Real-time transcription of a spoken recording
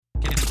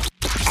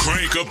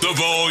Crank up the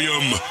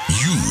volume.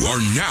 You are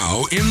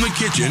now in the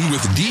kitchen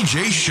with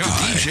DJ Shy.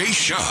 DJ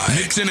Shy.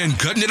 Mixing and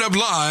cutting it up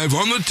live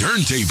on the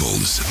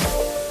turntables.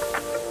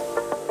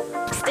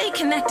 Stay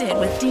connected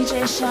with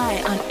DJ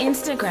Shy on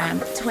Instagram,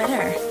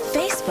 Twitter,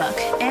 Facebook,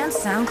 and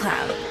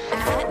SoundCloud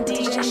at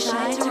DJ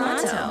Shy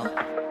Toronto.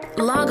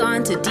 Log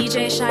on to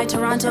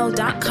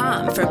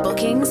djshytoronto.com for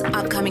bookings,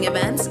 upcoming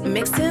events,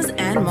 mixes,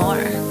 and more.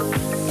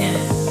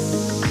 Yeah.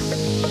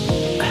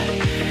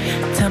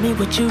 Tell me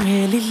what you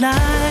really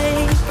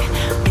like.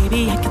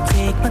 Maybe I can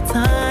take my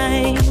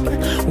time.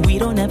 We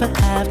don't ever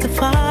have to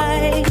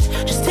fight.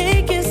 Just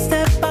take it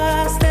step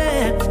by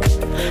step.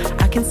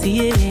 I can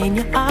see it in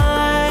your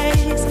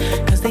eyes,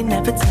 'cause they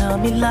never tell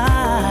me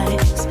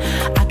lies.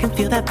 I can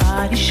feel that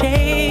body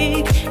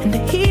shake and the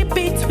heat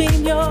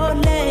between your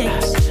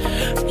legs.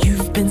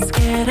 You've been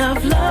scared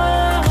of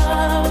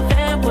love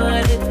and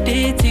what it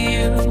did to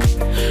you.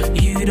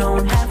 You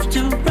don't have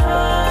to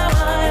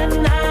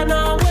run. I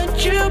know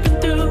what you've been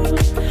through.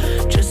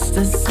 Just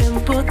a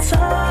simple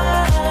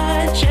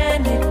touch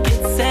and it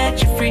can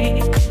set you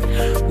free.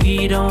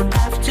 We don't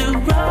have to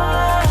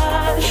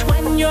rush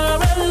when you're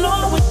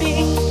alone with me.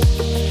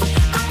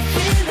 I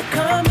feel it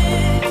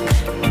coming.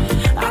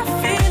 I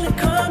feel it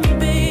coming,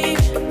 babe.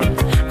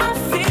 I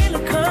feel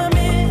it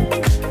coming.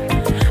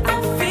 I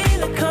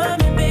feel it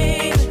coming,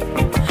 babe.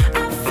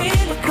 I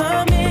feel it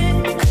coming.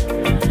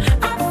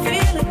 I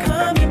feel it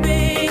coming,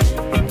 babe.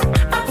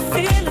 I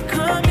feel it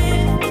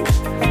coming.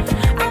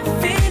 I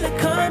feel it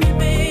coming,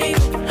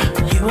 babe.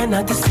 You are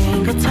not the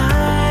single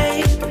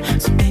type,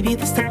 so baby,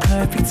 this the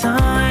perfect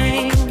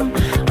time.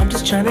 I'm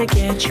just trying to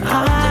get you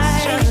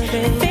high,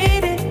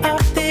 faded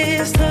off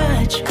this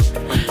touch.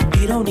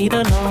 We don't need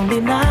a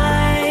lonely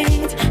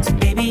night, so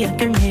baby, I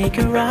can make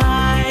it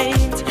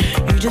right.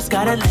 You just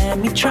gotta let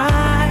me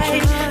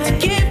try to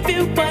give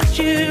you what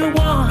you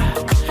want.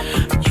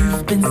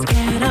 You've been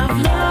scared of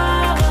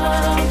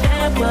love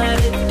and what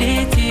it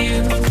did to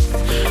you.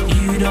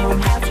 You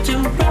don't have to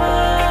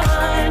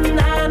run.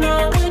 I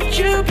know what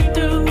you've been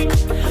through.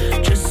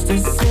 Just a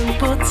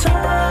simple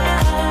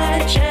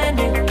touch and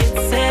it can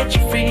set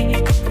you free.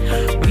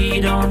 We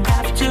don't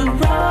have to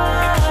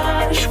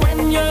rush when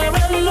you're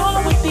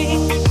alone with me.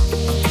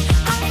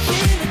 I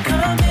feel it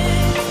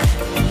coming.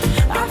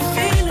 I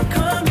feel it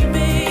coming,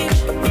 babe.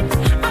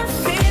 I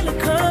feel it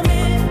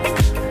coming.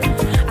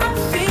 I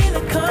feel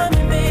it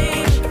coming,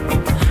 babe.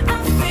 I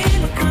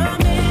feel it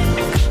coming.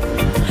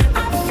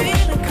 I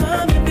feel it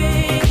coming,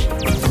 babe.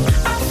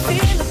 I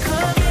feel it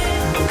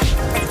coming.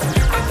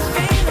 I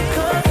feel it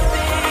coming,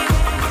 babe.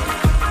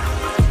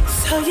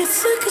 So you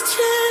took a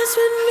chance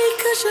with me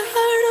 'cause you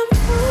heard I'm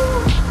cool.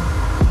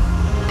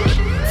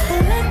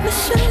 Let me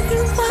show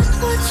you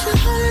what you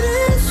heard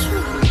is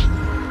true.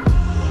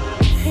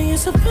 And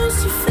you're supposed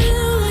to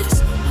feel like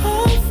it's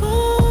all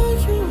for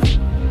you.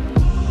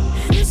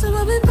 And it's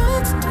what we're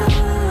about to do.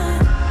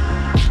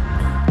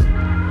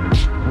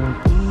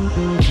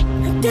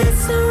 And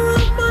dancing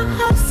around my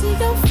house to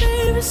your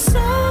favorite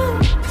song.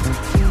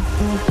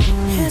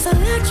 Here's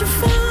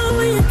electrified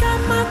when you got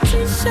my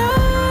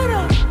t-shirt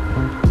on.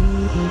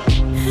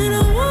 And I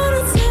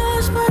wanna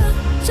touch, but I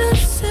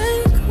just say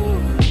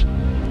cool.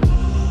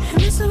 And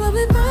this is what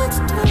we about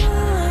to do.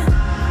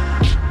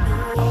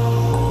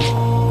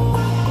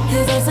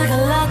 It takes like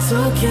a lot to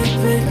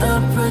keep it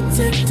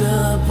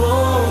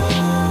unpredictable.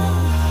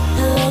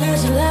 As long as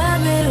you let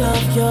me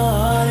love your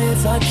heart and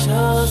touch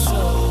your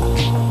soul.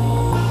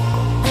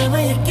 And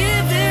when you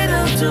give it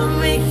up to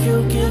me, you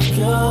give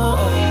your all.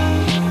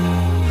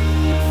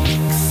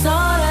 'Cause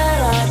all that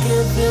I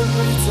give in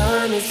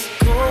return is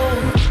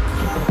gold.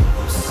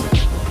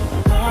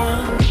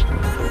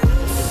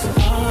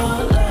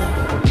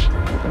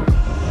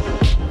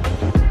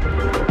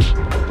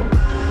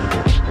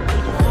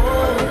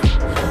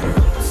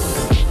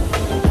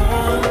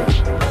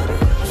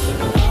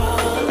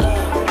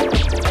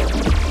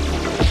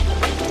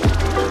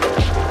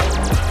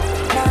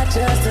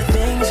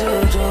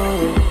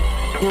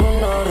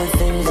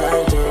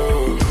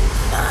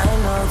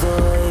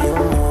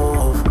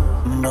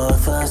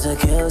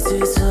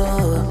 Guilty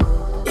too.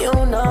 You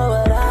know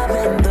what I've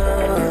been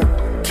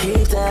through.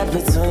 Keep that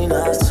between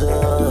us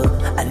two.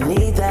 I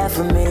need that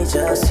for me,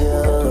 just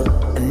you.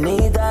 I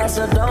need that,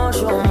 so don't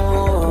you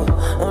move.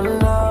 Oh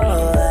no,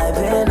 I've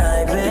been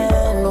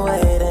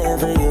waiting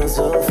for you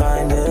to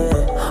find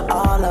it.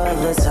 All of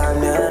the time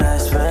that I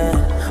spent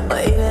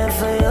waiting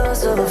for you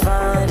to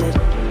find it.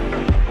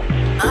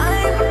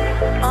 I'm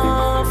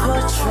on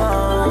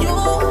patrol. You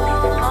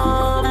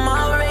on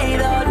my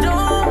radar,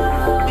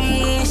 don't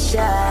be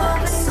shy.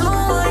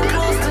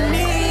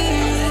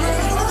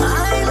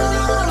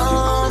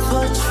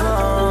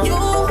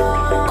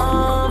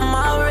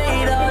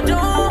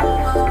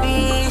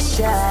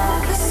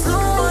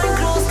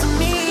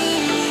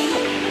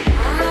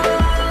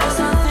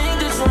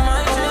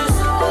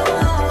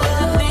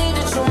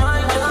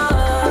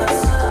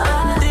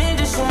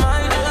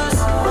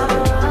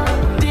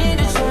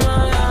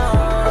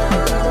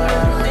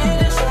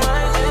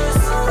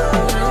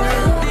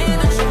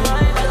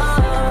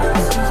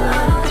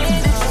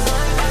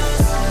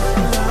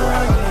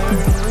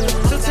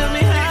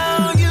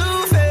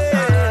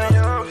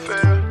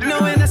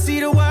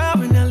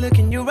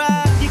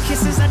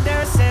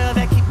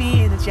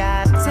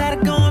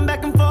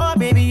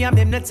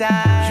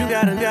 tight. You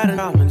gotta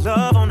call me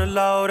love on the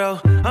low though.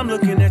 I'm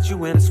looking at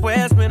you and I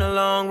swear it's been a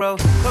long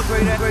road. But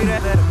great at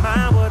better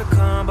mind, what a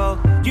combo.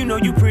 You know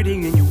you pretty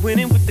and you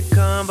winning with the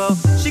combo.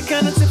 She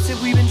kinda tipsy,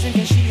 we been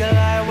drinking, she a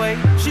lightweight.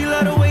 She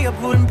love the way I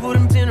put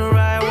him in the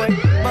right way.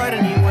 But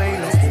anyway,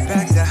 let's get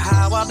back to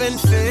how I've been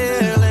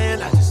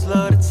feeling. I just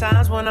love the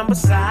times when I'm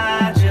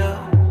beside you,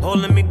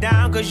 holding me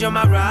down cause you're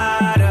my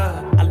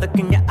rider. I look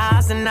in your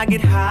eyes and I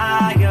get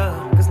higher,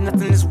 cause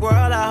nothing in this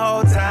world I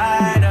hold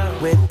tighter.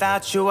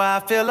 Without you I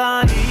feel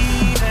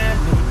uneven.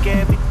 Like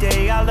every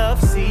day I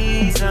love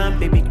season.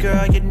 Baby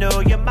girl, you know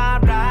you're my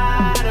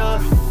rider.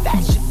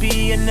 That should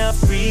be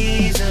enough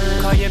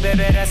reason. Call you baby,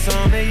 that's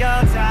only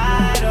your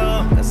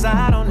title. Cause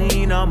I don't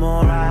need no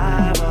more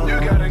rival. You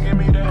gotta give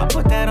me that. I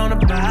put that on the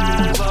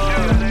Bible.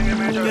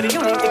 You're the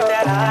only thing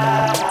that I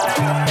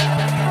want.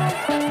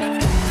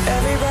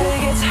 Everybody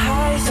gets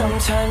high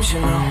sometimes, you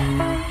know.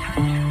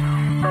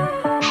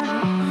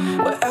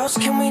 What else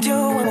can we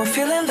do when we're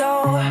feeling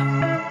low?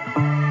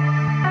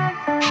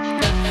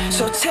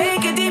 So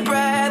take a deep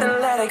breath and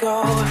let it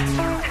go.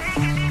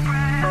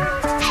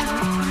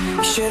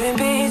 You shouldn't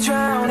be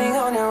drowning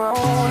on your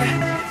own.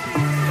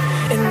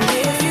 And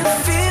if you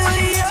feel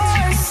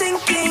you're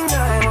sinking, I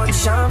will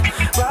jump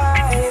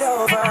right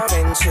over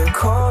into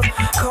cold,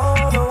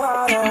 cold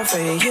water for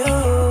you.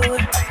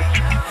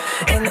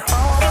 And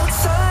although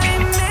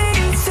time may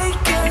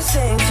take us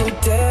into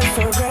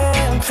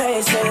different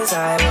places,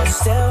 I will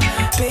still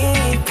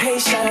be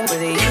patient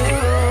with you.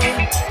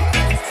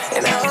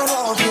 And I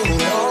won't be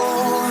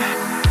low,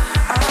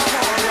 I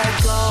won't let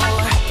go.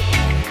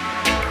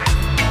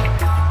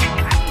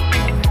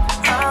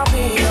 I'll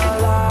be your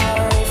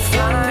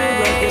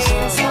lifeline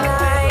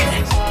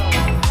tonight.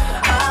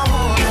 I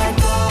won't let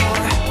go.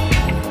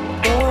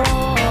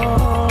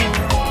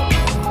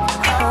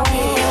 I'll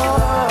be your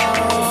lifeline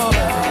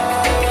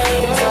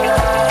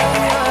tonight.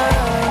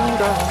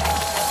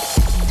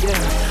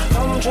 Yeah,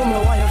 come to me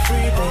while you're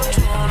free, babe.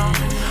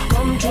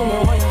 Come to me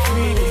while you're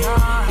free, babe.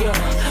 Yeah,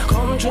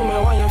 come to me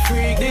while you're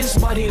free. This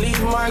body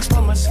leave marks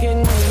on my skin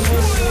when you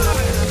miss it.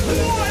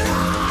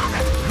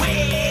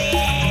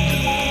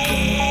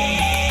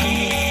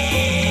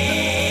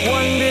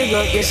 One big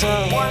up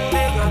yourself.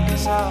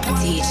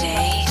 DJ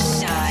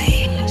Shy.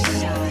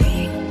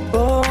 Oh,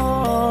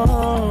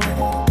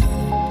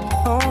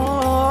 oh,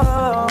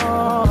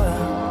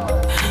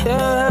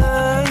 yeah,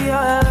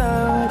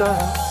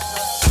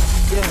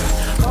 yeah.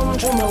 Come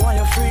to me while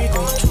you're free,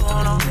 babe.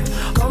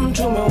 Come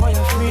to me while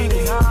you're free,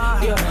 babe.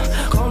 Yeah,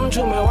 come to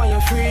me while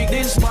you're free.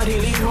 This body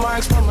leave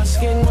marks on my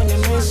skin when you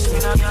miss me.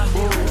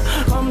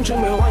 Come to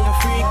me while you're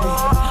free,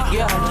 babe.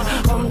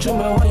 Yeah, come to me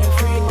while you're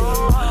free, babe.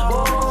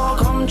 Oh,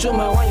 come to me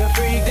while you're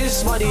free.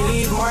 This body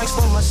leave marks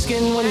on my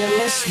skin when you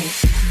miss me.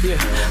 Yeah,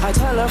 I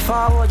tell her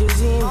forward you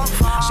see me.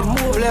 She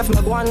move left,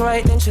 me go on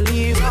right, then she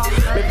leave.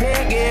 We play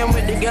a game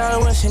with the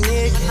girl when she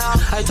naked.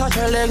 I touch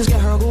her legs, get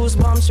her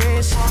goosebumps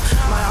race.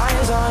 My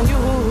eyes on you,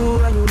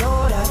 and you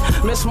know that.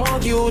 Me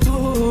smoke you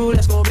too,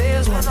 let's go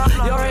blaze one.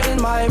 You're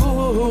in my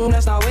room,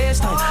 let's not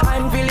waste time.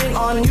 I'm feeling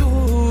on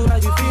you,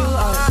 as you feel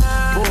us.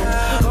 Oh,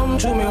 come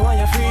to me while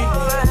you're free,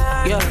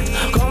 yeah.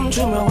 Come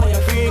to me while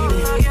you're free,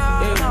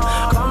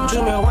 yeah. Come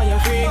to me while you're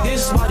free.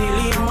 This body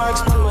leave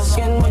marks on my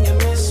skin when you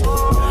miss me.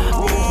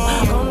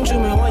 Come to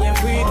me while you're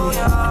free,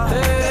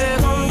 hey,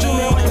 come to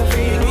me while you're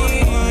free,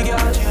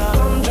 God.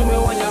 Come to me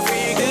while you're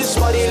free. This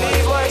body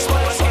leave marks on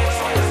my skin.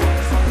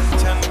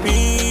 Tell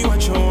me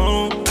what you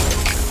want.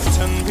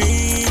 Tell me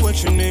what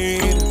you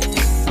need.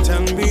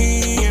 Tell me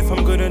if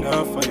I'm good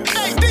enough for you.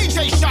 Hey,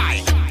 DJ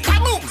Shy,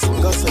 come on.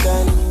 Go so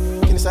then,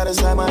 can you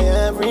satisfy my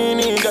every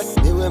need?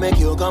 It will make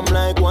you come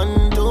like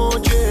 1, 2, 3.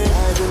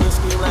 I do you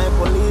scream like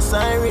police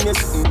siren. You're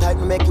sitting tight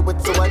and make it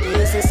wet so at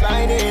least it's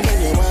sliding.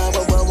 And you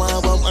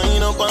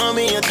wind up on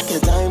me. You take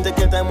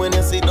your time when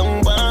you sit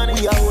down body.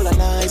 We are all a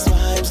nice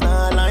vibes,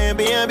 not lying,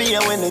 baby.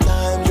 And when the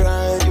time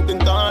drives, you can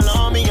call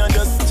on me and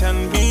just tell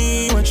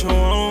me what you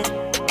want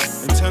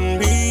and tell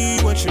me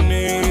what you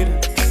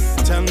need.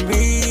 Tell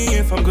me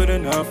if I'm good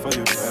enough for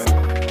you, baby.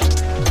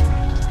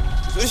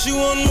 Cause you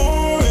want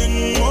more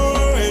and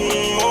more and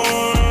more.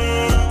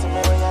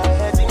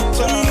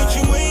 Tell me what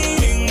you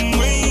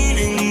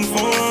waiting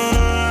for.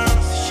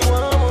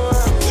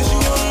 Cause you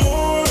want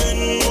more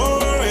and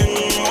more and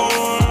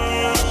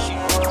more.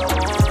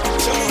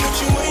 Tell me what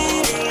you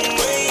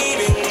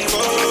waiting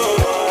for.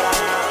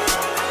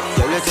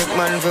 Girl, you take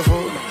man for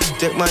food,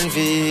 take man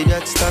for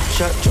that stop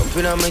chat.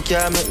 Jumping on my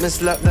car, make me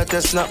slap that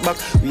a snap back.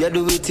 We a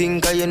do we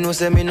think, cause you know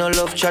say me no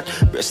love chat.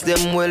 Breast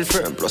them well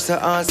firm, plus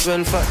the ass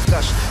well fat.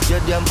 Gosh, you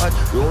damn hot,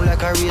 roll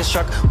like a race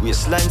track.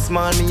 Waistline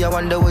small, me I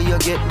wonder where you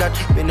get that.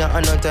 Me not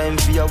have no time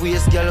for your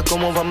waist, girl,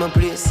 come over my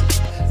place.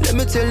 Let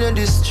me tell you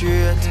this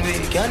straight. We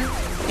can,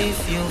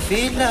 if you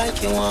feel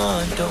like you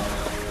want to.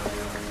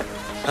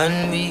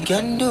 And we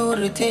can do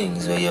the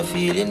things where you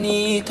feel you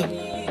need to.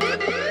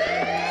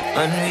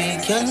 And we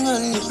can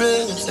run the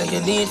place like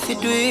you need to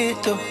do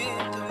it too.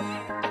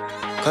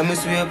 Come and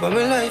swear by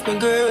my life, my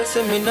girl,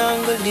 say me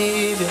not gonna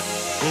leave you.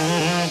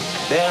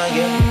 There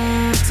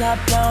again. Top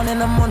down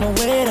and I'm on the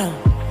way down.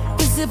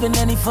 sipping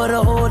any for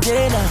the whole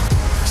day now.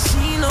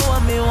 She know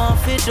what me want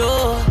fit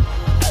though.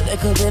 I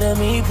like a bit of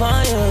me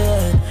pon you,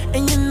 yeah.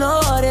 And you know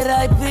that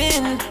I've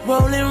been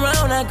rolling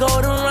round, I go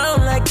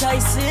around like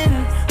Tyson.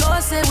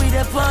 Lord said we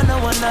the plan a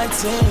one night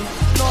thing,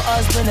 no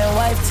husband and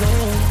wife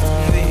thing.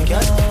 We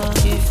can,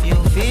 if you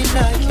feel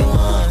like you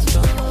want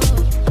to,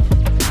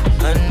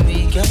 and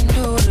we can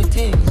do the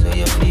things where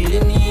you feel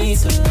the need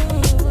to,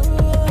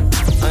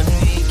 and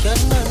we can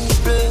run the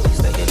place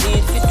like you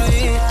need to do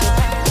it.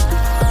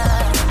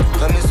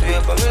 Come and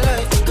sweep on me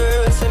like the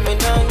girl, say me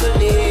not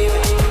believe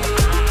it.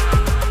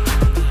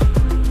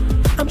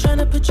 I'm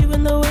tryna put you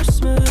in the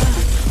worst mood.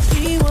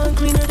 P1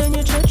 cleaner than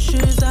your church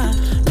shoes.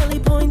 Nelly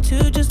point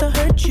two just to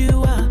hurt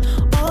you.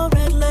 All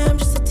red lamb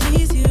just to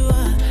tease you.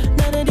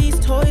 None of these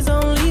toys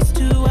on lease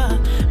to.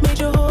 Made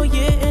your whole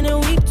year in a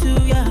week too.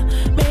 Yeah,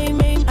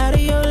 main out of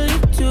your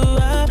league too.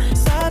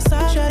 Side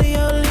out of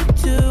your league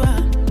too.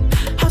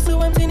 House so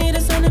empty, need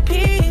a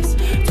centerpiece.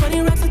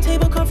 20 racks a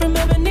table come from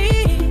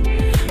ebony.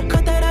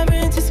 Cut that ever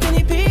into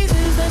skinny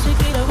pieces. Then she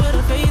clean up with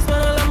her face,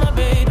 but I love my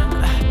baby.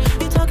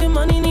 You talking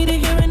money, need a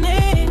hearing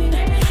aid.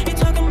 You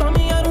talking about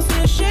me, I don't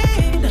see a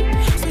shade.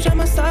 Switch on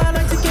my side, I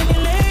like to get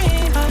you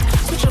laid.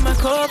 Switch on my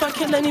core if I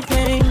kill any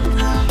pain.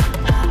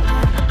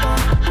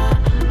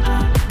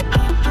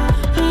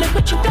 Look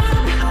what you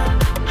done.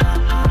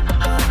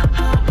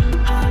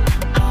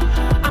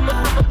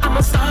 I'm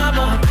a star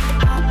boy.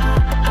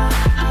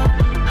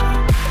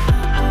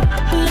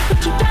 Look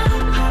what you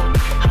done.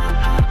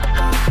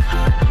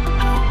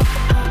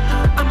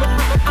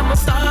 I'm a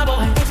star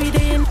boy. Every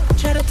day and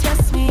try to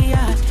test me,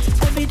 yeah.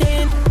 Every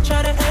day and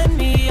try to end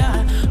me,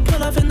 yeah.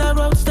 Pull off in that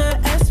roadster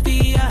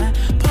SV, yeah.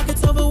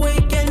 Pockets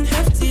overweight, getting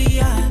hefty,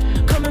 yeah.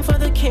 Coming for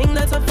the king,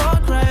 that's a far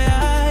cry,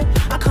 yeah.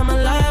 I come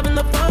alive in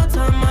the fall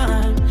time,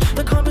 man.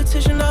 The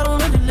competition, I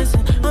don't really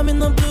listen. I'm in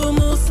the blue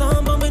mood,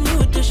 song, bumping new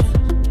edition.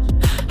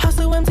 House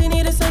so empty,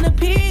 need a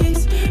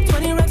centerpiece.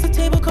 20 racks a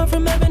table come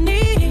from ebony.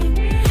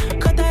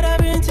 Cut that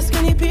ever into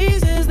skinny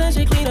pieces. Then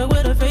she clean up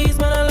with her face,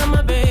 man, I love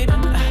my baby.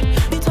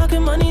 You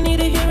talking money, need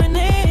a hearing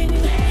aid.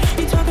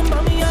 You talking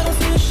about me, I don't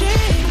see a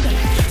shade.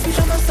 Switch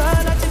on my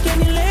side, I take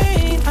any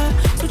lane.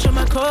 Switch on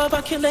my core,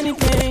 I kill any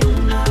pain.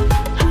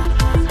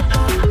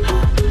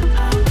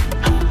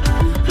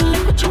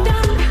 Look what you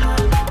done.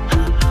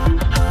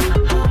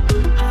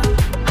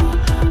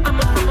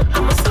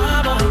 I'm a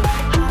star boy.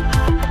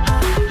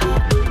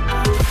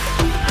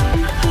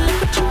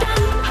 Look what you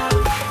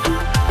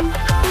done.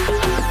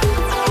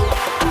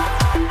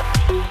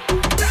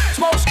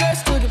 Smoke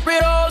stress to get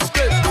rid of all the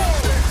stress.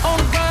 On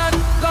the grind,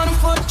 gunning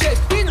for the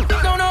chest.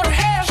 Don't know the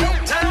hell.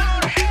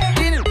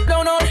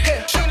 Don't know the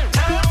hell.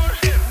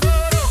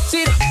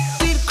 See the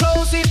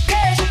clothes, see the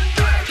cash.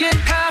 Get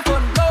high for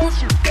the lows.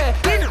 Yeah.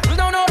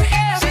 Don't know the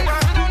hell.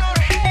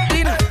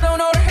 Don't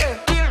know the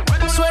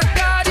hell. Swear to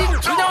God, we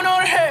don't know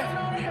the hell.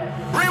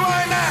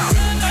 Rewind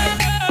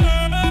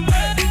now.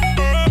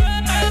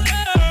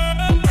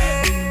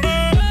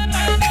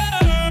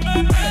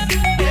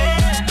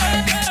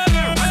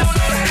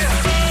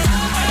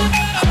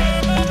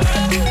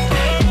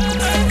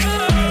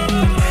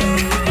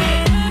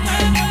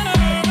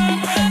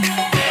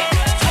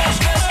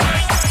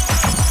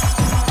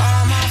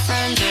 All my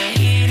friends are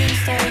eating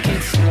steak,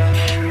 it's slow.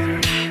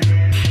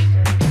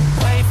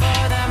 Wait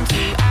for them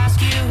to ask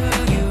you who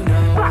you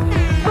know.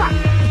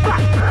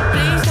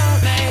 Please don't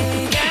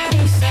make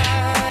any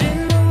sudden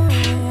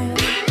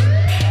moves.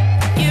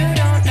 You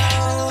don't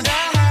know the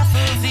half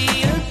of the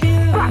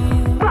abuse.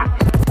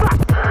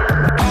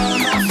 All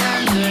my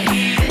friends are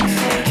eating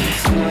steak, it's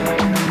slow.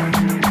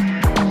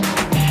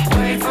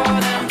 Wait for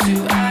them to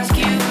ask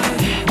you who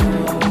you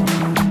know.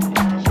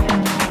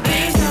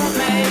 Please don't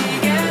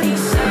make any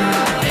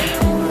sudden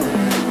moves.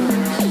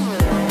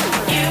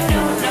 You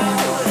don't know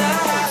the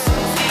half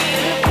of the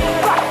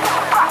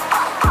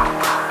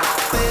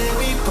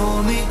Baby, pull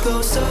me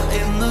closer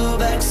in the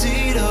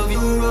backseat of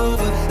your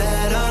Rover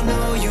that I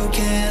know you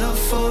can't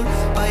afford.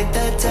 Bite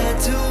that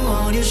tattoo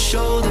on your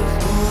shoulder.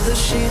 Pull the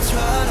sheets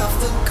right off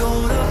the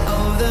corner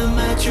of the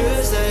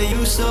mattress that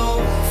you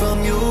stole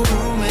from your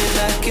roommate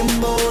back in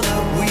Boulder.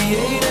 We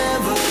ain't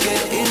ever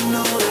getting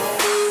older.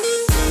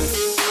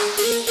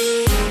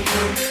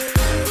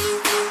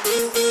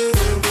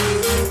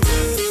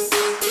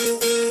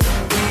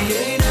 We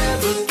ain't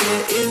ever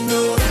getting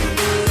older.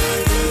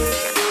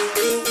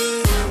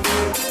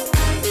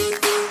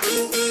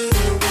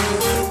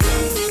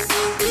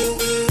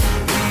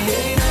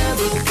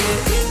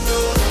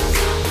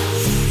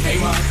 Hey,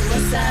 ma,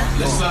 What's up?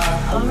 let's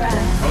slide. Alright,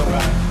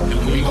 Alright,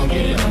 and we gon'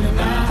 get it on the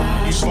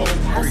night. You smoke,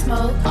 I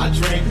smoke. I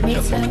drink. Me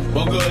too.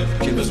 Well, good,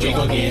 cause we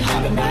gon' get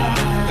hot tonight.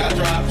 Got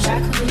drops,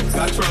 Got cookies.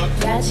 got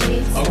trucks. Got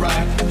cheese.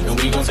 Alright, and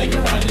we gon' take it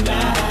right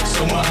tonight.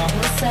 So,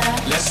 What's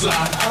up? let's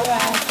slide.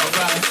 Alright.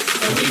 Alright,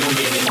 and we gon'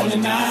 get it on the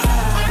night.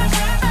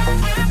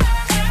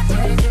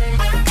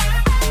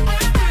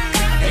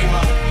 Hey,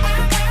 ma,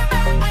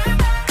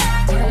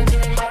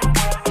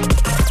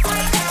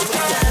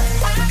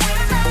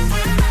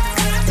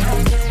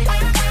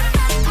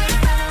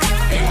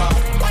 hey, ma.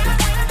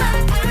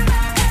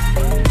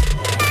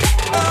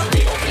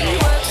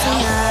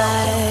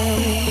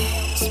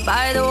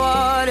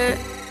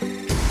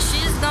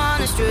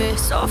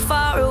 so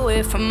far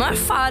away from her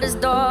father's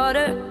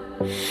daughter.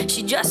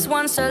 She just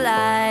wants a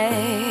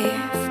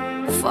life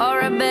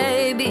for a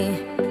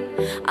baby.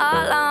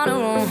 All on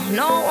her own,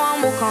 no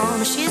one will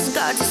come. She's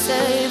got to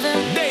save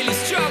him. Daily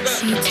struggle.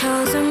 She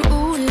tells him,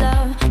 ooh,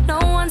 love, no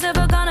one's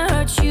ever gonna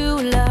hurt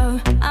you,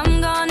 love. I'm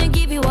gonna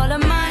give you all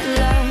of my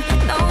love.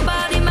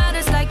 Nobody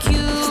matters like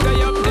you.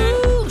 Stay up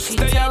there. She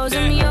tells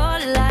him your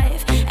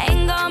life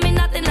ain't gonna be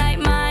nothing like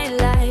my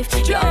life.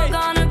 You're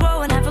gonna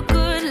grow and have a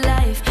good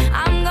life.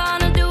 I'm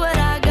gonna do what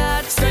I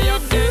got to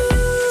do.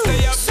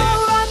 So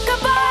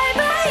rock-a-bye,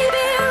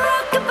 baby,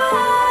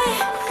 rock-a-bye.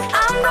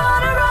 I'm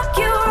gonna rock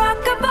you,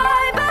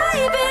 rock-a-bye,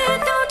 baby.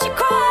 Don't you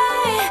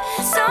cry.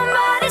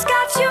 Somebody's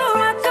got you,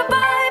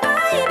 rock-a-bye,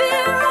 baby,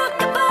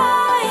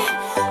 rock-a-bye.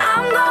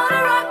 I'm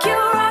gonna rock you,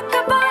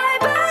 rock-a-bye,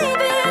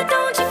 baby.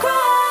 Don't you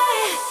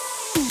cry.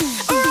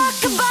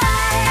 Rock-a-bye.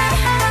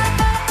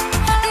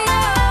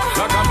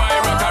 Rock-a-bye,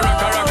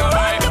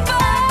 rock-a-rock-a-rock-a-bye.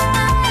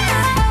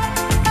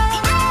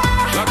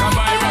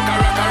 Rock-a-bye,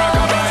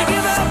 rock-a-rock-a-rock-a-bye.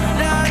 Give up,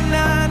 nah,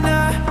 nah,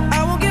 nah. I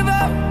won't give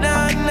up,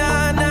 nah,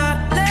 nah, nah.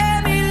 Let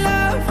me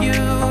love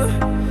you.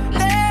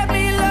 Let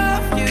me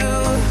love you.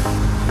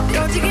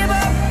 Don't you give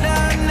up,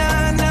 nah,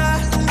 nah, nah.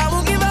 I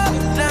won't give up,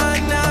 nah,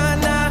 nah,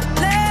 nah.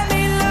 Let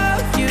me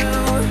love you.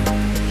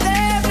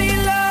 Let me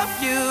love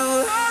you.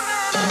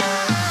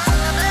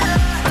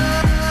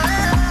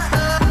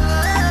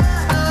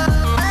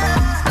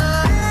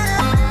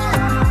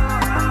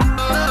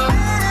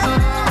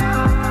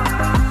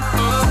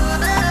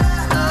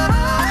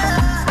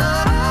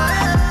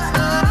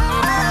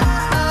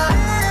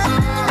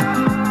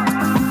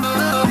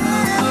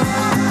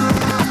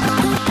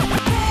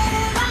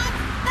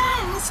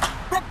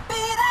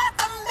 Repeat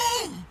after me.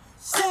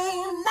 Say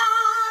na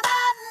na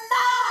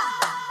na.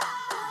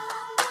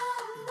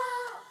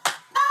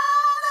 Na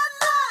na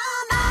na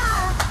na.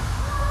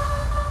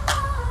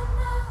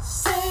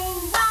 Say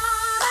na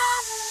na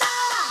na.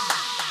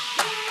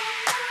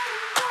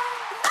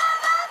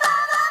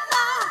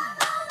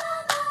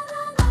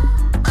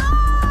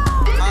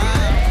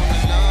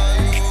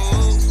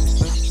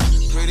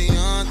 Pretty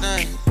young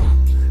thing,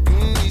 you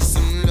need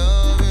some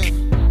loving,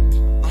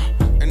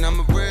 and I'm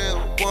a real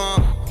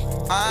one.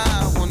 I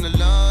wanna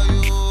love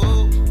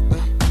you,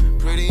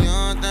 pretty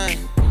young thing,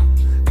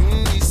 you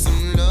need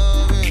some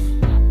loving,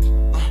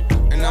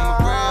 and I'm a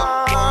real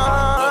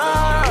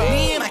one.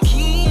 Me and my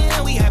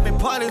kid, we having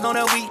parties on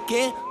the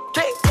weekend.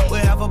 We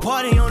have a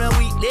party on the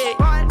weekday.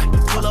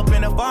 Pull up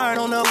in a barn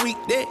on the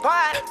weekday.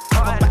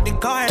 Hop up out the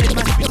car and let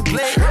my speaker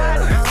play.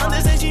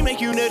 Understand she make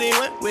you nutty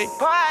went with.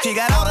 She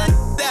got all the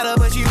data,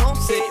 but she won't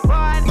sit.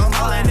 I'm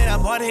ballin' at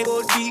a party,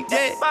 go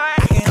DJ. I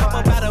can hop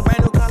up out a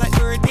brand new car like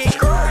every day.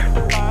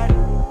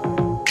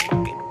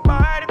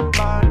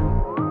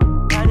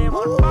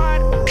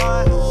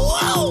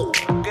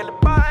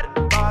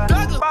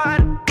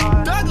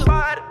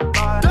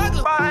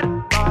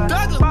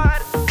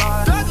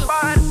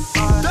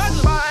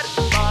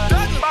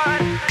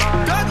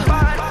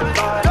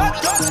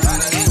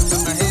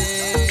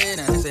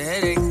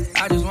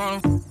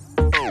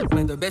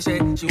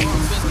 She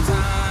wanna spend some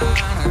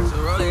time, so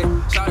roll it.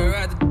 Shot her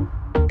at the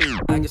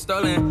like it's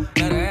stolen.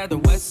 Met her at the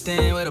West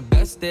End with the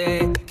best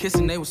day.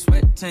 Kissing, they was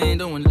sweating,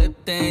 doing lip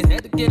things.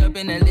 Had to get up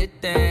in that lit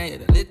thing, yeah,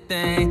 the lit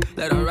thing.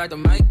 Let her write the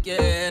mic,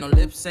 yeah, no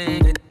lip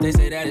sync. They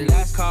say that it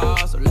last call,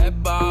 so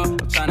let ball. I'm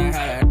tryna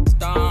have that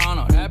stone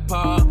on that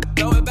paw.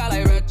 Blow it back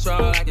like retro,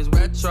 like it's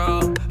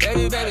retro.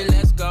 Baby, baby,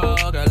 let's go,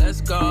 girl,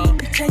 let's go.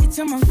 Take it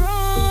to my room,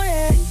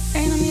 yeah.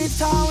 Ain't no need to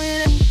talk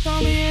with it.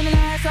 Don't be in the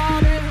lights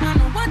all day. I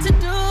know what to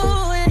do.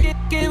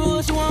 Give her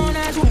what you want,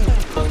 ask you. All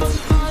the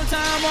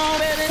time, oh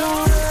baby,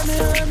 don't hurt me,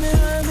 hurt me,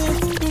 hurt me.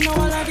 You know I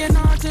like it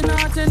naughty,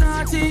 naughty,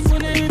 naughty.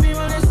 When it be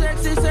when it's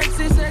sexy,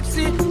 sexy,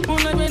 sexy.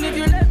 Won't let me if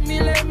you let me,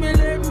 let me,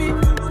 let me.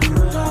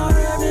 Don't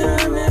hurt me,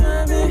 hurt me,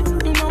 hurt me.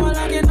 You know I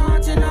like it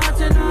naughty,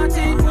 naughty,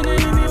 naughty. When it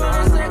be when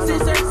it's sexy,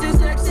 sexy,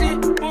 sexy.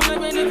 Won't let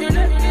me if you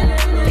let me,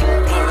 let me, let me.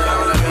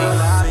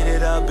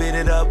 Beat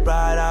it up,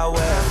 right out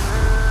west.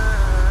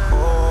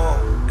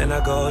 Oh, and I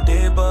go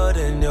deeper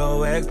than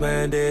your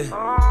ex-man did.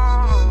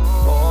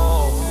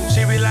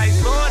 She be like,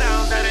 slow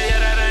down, daddy, yeah,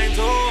 that ain't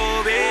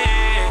too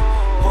big.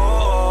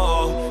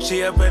 Oh,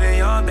 she a pretty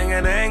young thing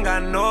and ain't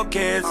got no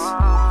kids.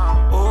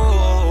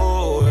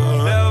 Oh,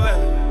 little baby,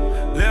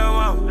 little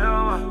mama,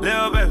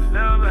 little baby,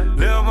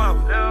 little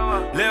mama,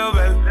 little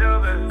baby,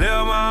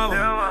 little mama,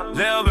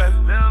 little baby, little mama, little baby,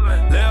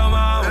 little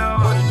mama,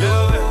 little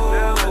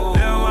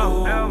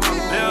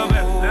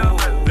baby,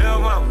 little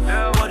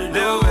mama, what it do,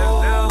 little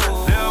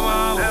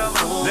mama,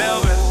 little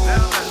baby,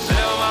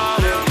 little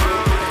mama.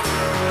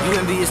 You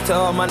envious to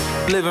all my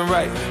living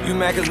right. You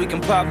mad cause we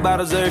can pop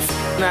bottles every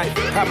night.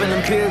 Popping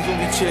them pills when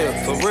we chill,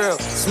 for real.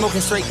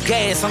 Smoking straight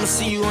gas, I'ma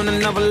see you in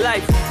another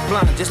life.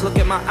 Blind, just look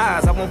at my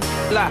eyes, I won't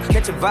lie.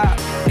 Catch a vibe,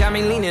 got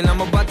me leaning,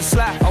 I'm about to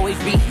slide. Always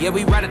be, yeah,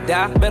 we ride or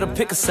die, better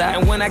pick a side.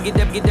 And when I get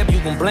up, you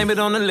gon' blame it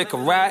on the liquor,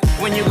 right?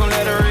 When you gon'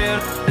 let her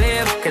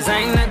live, cause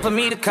ain't nothing for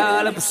me to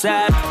call up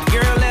aside.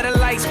 Girl, let her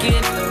light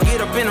skin,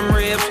 get up in them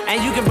ribs.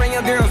 And you can bring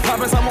your girls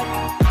poppin' some more.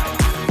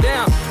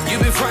 Damn, you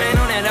been frontin'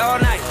 on that all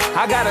night.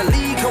 I got a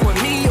lead, come with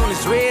me on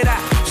this red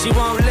eye. She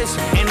won't listen,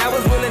 and I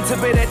was willing to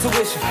pay that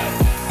tuition.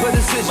 For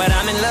decision, but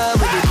I'm in love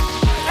with you.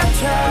 I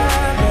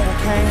tried, but I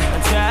can't. I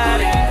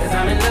tried it, cause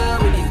I'm in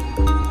love with you.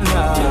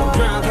 Too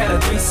drunk, had a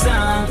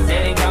threesome.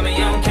 They didn't call me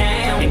on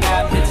cam. And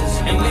got pictures,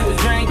 and we was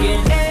drinking.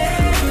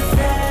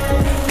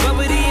 But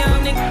with a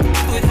young nigga,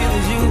 with you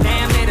was you.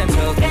 Damn, they done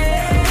took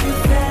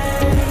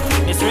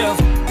it. It's real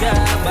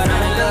f***ed up, but I'm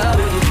in love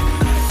with you.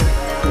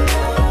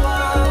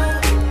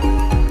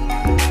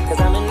 Cause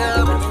I'm in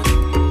love with you.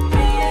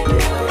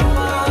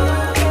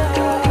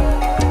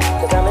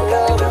 Cause I'm in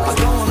love with you. I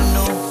don't wanna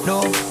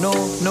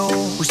know,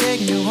 who's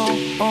taking you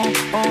home,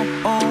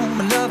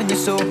 I'm loving you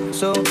so.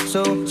 The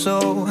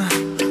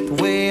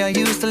way I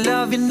used to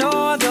love you, no,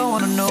 I don't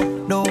wanna know,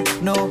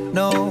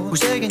 who's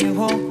taking you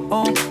home,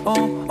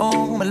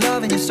 I'm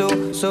loving you so.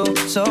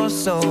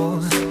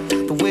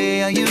 The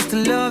way I used to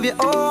love you,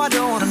 oh, I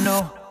don't wanna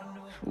know.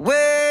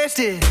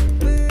 Wasted.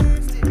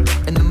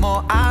 And the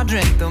more I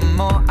drink, the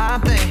more I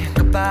think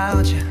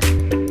about you.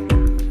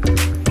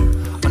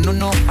 Oh,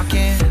 no, I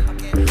can't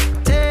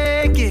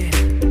take it.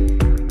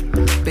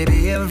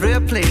 Baby, every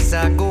place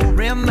I go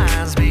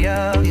reminds me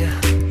of you.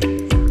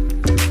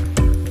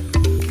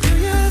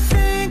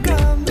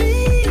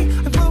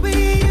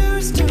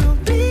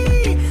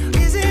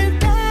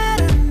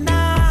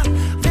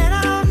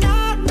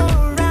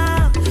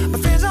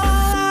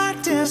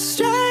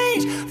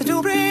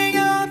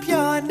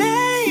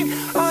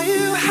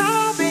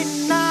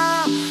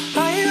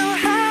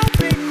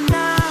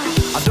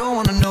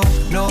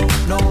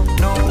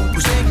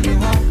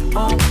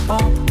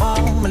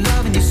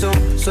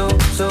 So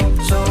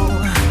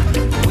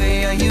the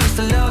way I used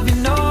to love you,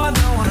 no, I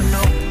don't wanna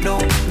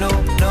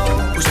know,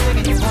 who's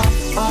taking you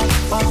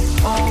home,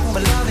 I'm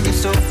loving you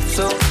so.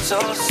 The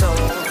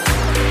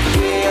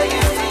way I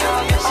used to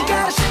love you, she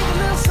gotta shake a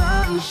little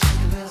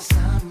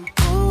something,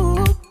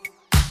 ooh,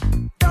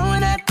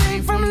 throwing that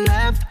thing from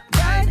left,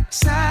 right,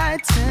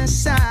 side to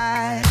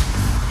side.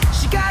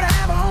 She gotta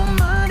have her own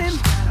money,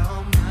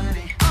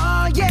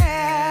 oh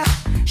yeah.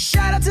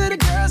 Shout out to the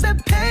girls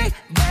that pay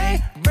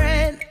their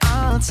rent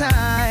on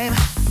time.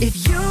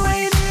 If you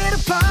ain't here to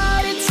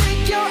party,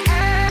 take your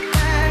ass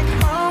back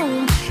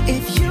home.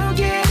 If you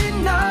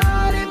getting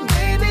naughty,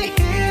 baby,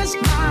 here's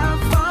my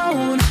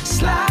phone.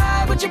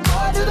 Slide with your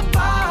boy to the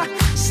bar,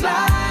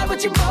 slide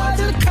with your boy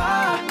to the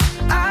car.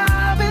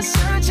 I've been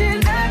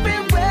searching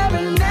everywhere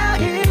and now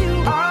here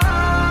you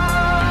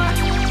are.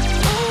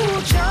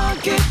 Ooh,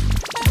 junkie,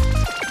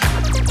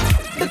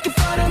 looking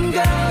for them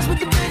girls with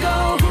the big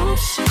old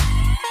hoops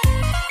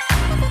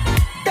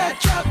that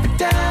drop it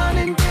down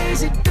and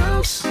Daisy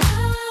Dukes.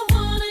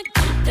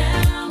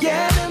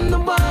 Yeah, them the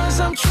ones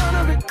I'm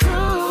tryna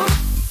recruit.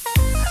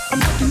 I'm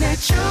looking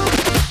at you,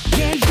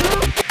 yeah, you,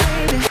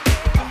 baby.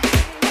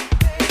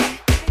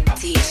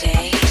 DJ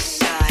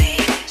Shy.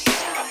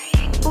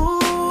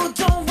 Ooh,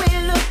 don't we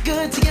look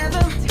good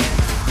together?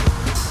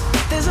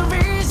 There's a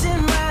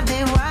reason why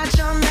they watch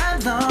all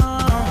night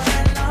long.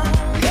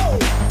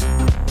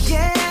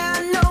 Yeah,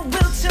 I know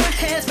we'll turn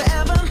heads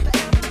forever.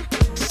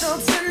 So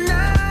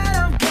tonight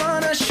I'm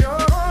gonna show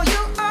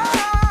you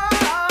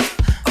off.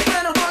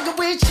 When I'm walking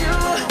with you,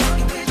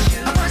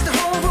 I watch the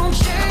whole room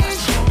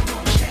change.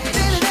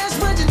 Baby, that's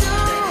what you do.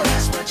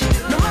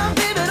 No, my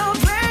baby, don't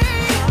play.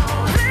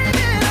 Blame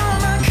it on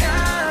my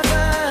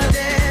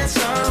confidence,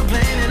 or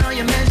blame it on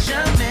your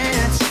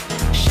measurements.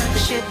 Shut the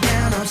shit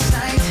down on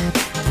sight.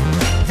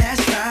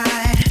 That's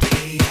right.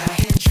 Hey, I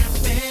hit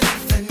tripping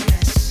and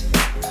finesse.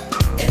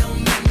 It don't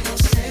make no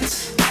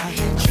sense. I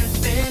hit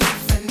tripping and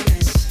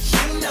finesse.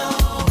 You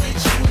know it,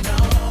 you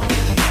know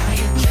it. I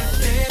hit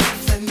tripping and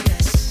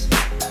finesse.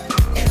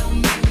 It don't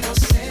make no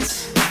sense.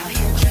 I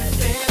hit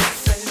tripping and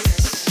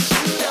finesse.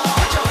 You know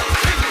it.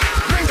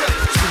 Brings us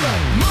to the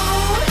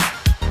moon.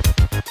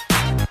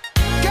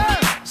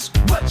 Girls,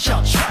 what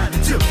y'all trying to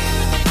do?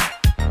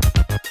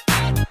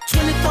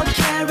 24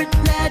 karat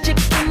magic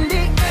in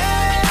the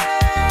air.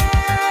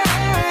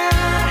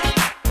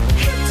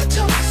 Head to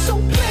toe, so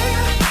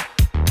clear.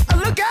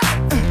 Look out.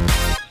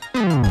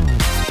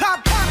 Pop,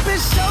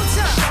 it's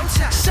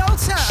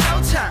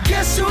showtime.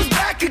 Guess who's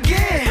back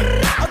again?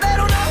 Oh, they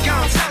don't know.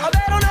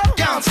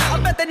 I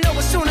bet they know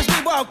as soon as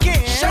we walk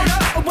in. Showed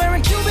up. I'm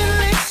wearing Cuban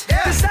links,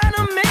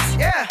 designer mix,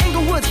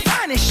 Inglewood's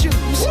finest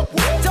shoes.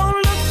 Don't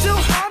look too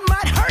hard,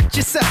 might hurt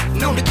yourself.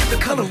 Known to give the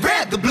color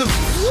red the blues.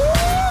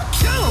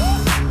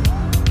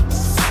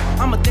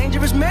 I'm a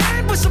dangerous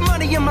man with some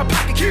money in my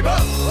pocket. Keep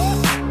up.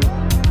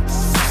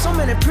 So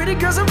many pretty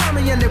girls around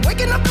me and they're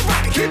waking up the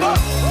rocket. Keep up.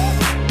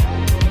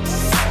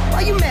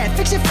 Why you mad?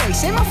 Fix your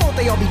face. Ain't my fault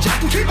they all be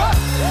jocking. Keep up.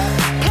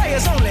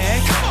 Players only.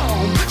 Come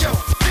on, put your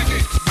pinky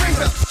rings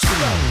up to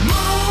the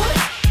moon.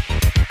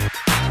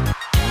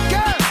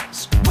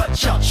 Girls, what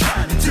y'all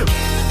trying to do?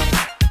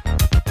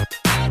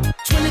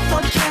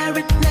 24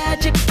 karat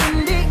magic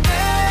in the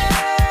air.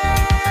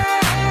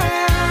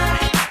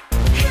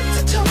 Head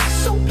to toe,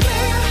 so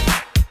clear.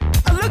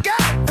 Look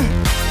out.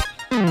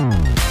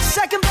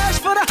 Second verse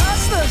for the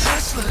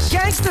hustlers.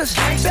 gangsters,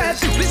 bad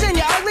bitches, and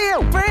your ugly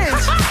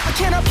friends. I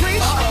cannot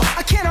preach,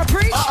 I cannot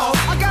preach.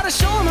 I gotta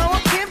show them how a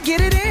pimp get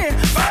it in.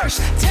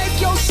 First, take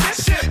your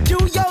sip, do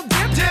your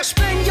dip,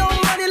 spend your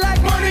money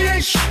like money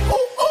ain't shit. Ooh,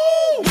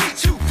 ooh, we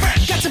too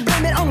fresh. Got to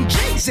blame it on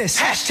Jesus.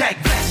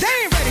 Hashtag blessed. They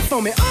ain't ready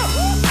for me.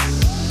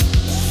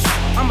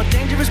 I'm a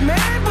dangerous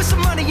man with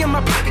some money in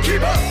my pocket.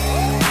 Keep up.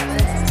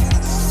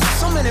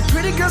 So many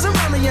pretty girls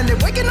around me and they're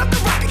waking up the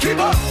rocket. Keep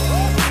up.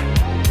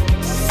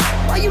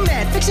 Why you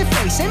mad? Fix your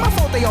face. Ain't my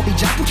fault they all be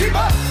jocking. Keep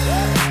up.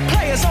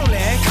 Players only.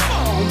 Come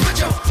on, put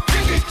your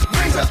pinky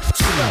rings up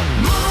to the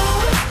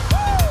moon.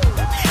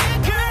 Hey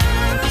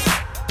girls,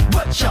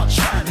 what y'all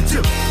trying to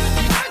do?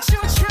 What you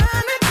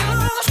trying to do?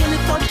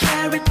 24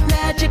 karat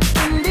magic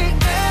in the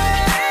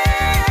air.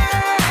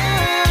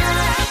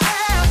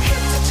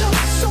 Head to toe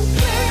so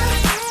clear.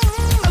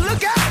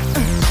 Look out.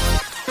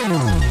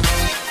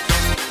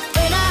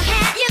 When I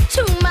had you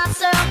to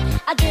myself,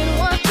 I didn't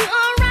want you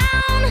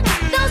around.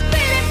 Those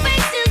pretty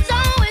faces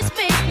always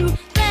make you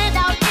stand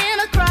out in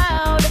a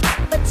crowd.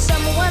 But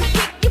someone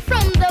picked you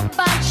from the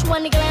bunch.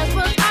 One glance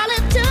was all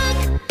it took.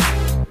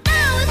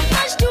 Now it's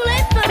much too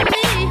late for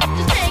me.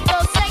 Just take a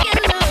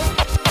second look.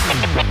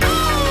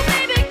 Oh,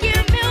 baby,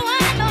 give me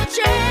one more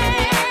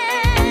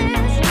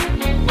chance.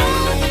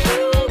 Won't you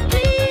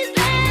please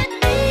let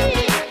me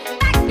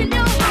back in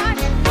your heart?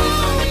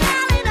 Oh,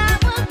 darling, I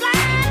was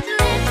glad to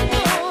let you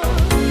go.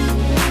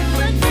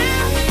 But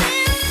now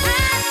since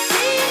I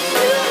see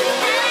you,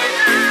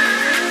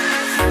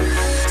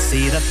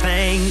 See, the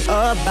thing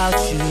about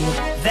you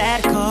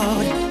that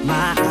caught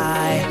my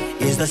eye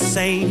is the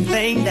same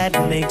thing that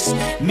makes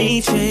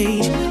me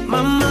change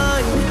my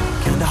mind.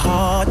 Kinda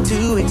hard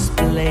to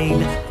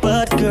explain,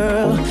 but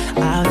girl,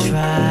 I'll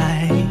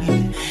try.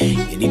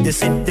 You need to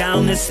sit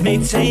down, this may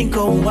take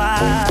a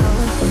while.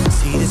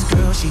 See this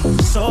girl, she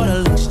sorta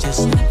looks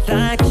just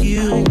like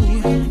you.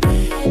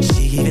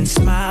 She even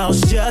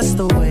smiles just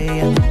the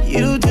way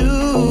you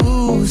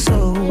do.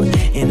 So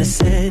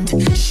innocent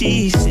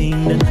she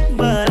seemed,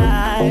 but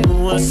I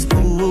was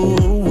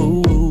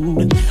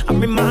fooled. I'm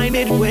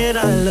reminded when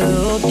I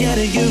look at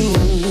you,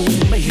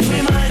 but you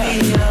remind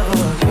me of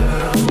a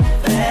girl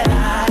that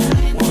I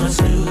once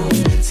knew.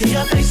 See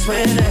your face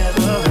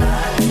whenever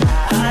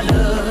I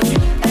look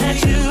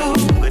at you.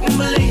 Wouldn't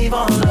believe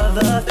all of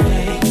the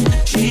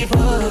things she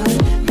put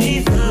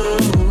me through.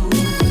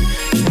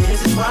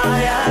 This is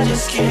why I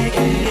just can't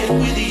get it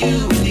with you.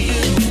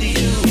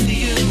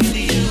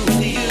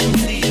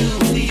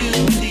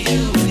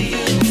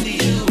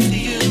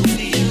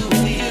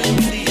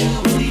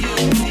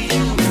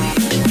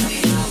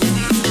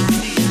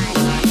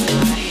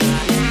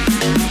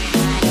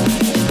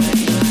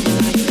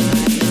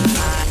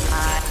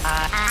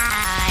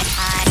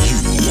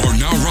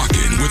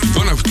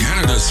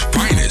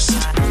 Finest,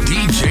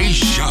 DJ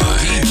Shy.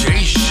 DJ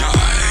Shy.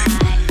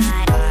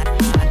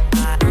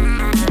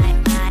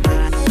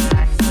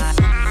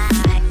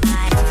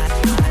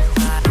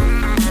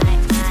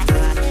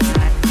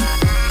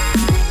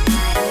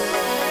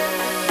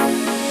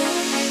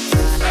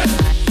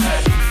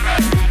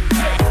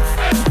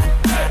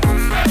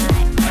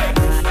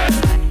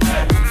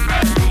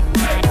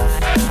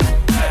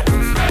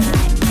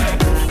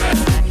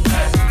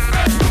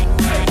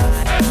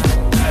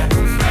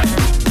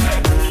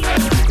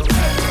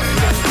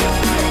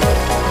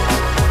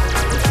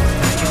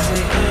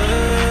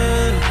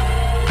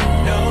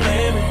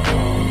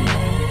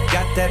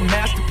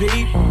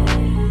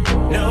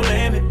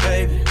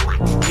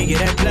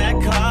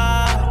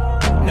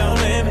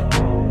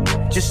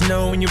 Just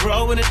know when you're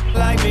rolling it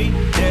like me,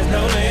 there's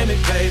no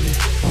limit, baby.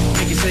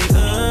 Make you say,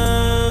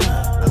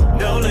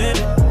 no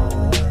limit.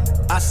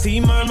 I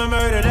see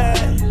murder that,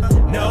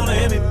 no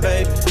limit,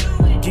 baby.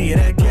 Give you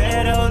that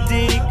ghetto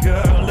D,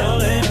 girl, no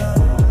limit.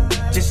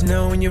 Just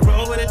know when you're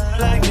rolling it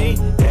like me,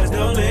 there's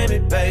no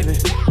limit, baby.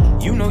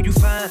 You know you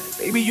fine,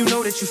 baby, you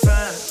know that you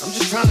fine. I'm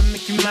just trying to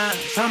make you mine,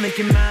 trying to make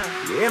you mine.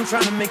 Yeah, I'm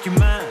trying to make you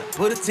mine.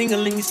 Put a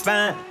tingle in your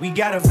spine. We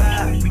got a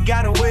vibe, we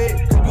got a way.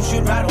 You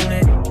should ride on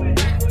it.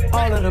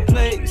 All of the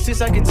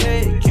places I can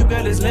take you,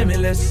 girl, is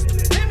limitless.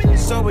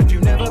 So if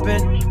you've never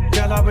been,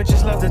 girl, I would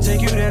just love to take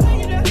you there.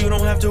 You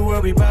don't have to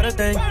worry about a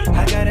thing.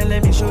 I gotta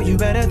let me show you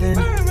better than.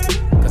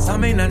 Cause I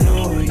may not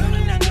know you,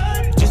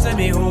 just let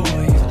me hold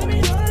you.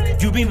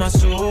 You be my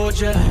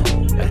soldier,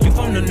 like you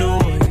from the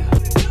north.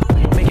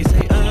 Make you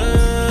say,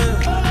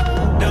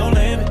 no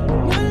limit.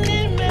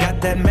 Got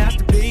that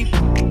masterpiece,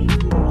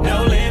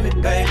 no limit,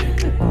 baby.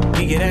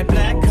 You get that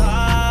black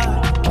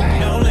car,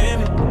 no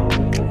limit.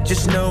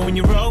 Just know when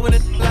you roll with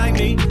it like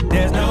me,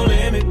 there's no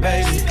limit,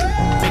 baby.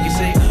 Make you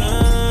say,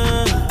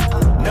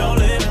 no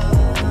limit.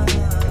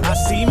 I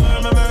see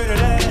murder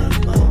that,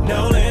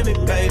 no limit,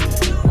 baby.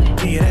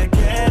 Yeah, that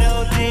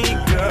ghetto D,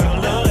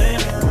 girl, no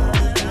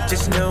limit.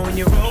 Just know when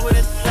you roll with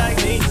it like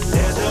me,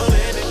 there's no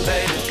limit,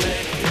 baby.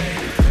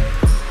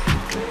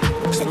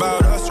 It's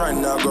about us right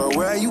now, girl,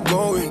 where are you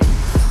going?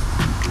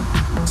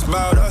 It's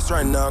about us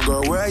right now,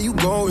 girl, where are you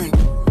going?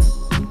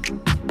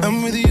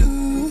 I'm with you.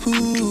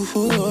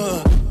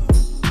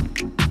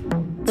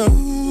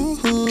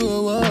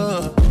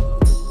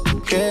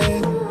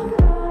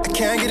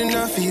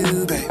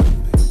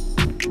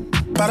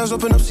 Bottles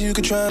open up so you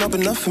can try and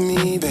open up for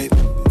me, babe.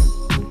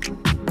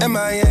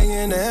 MIA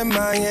in the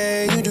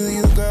MIA, you do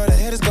you, girl. The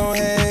haters gon'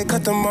 hate,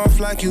 cut them off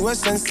like you a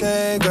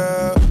sensei,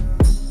 girl.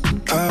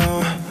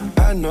 Oh,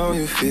 I know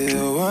you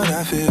feel what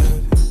I feel.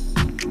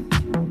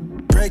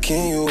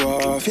 Breaking you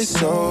off, it's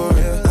so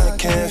real. I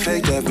can't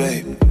fake that,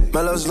 babe.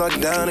 My love's locked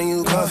down and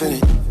you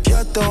confident.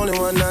 You're the only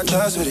one I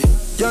trust with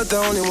it. You're the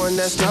only one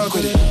that's stuck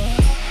with it.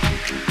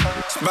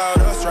 It's about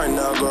us right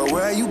now, girl.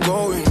 Where are you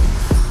going?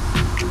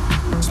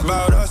 It's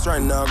about us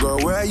right now, girl.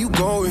 Where are you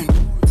going?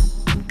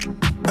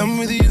 I'm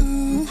with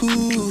you.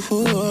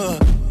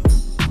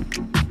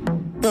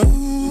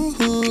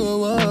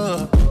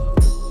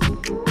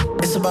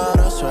 It's about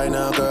us right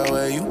now, girl.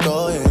 Where you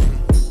going?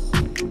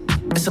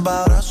 It's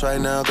about us right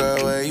now,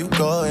 girl. Where you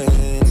going?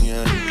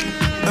 Yeah,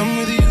 I'm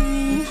with you.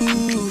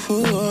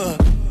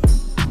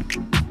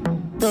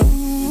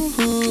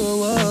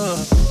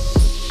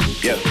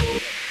 Yeah,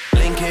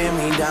 linking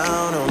me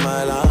down on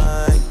my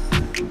line.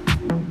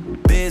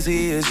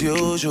 Busy as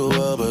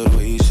usual, but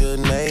we should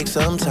make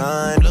some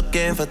time.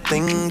 Looking for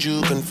things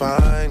you can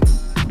find,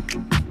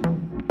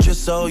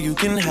 just so you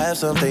can have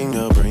something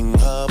to bring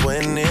up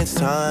when it's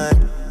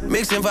time.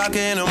 Mixing vodka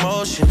and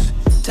emotions,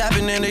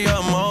 tapping into your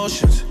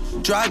emotions.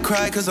 Dry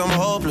cry cause I'm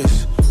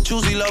hopeless,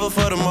 choosy lover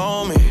for the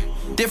moment.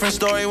 Different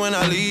story when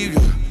I leave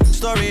you,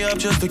 story up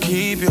just to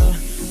keep you.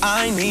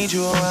 I need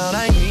you around,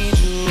 I need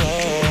you.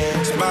 Oh.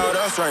 It's about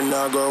us right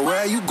now, girl,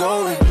 where you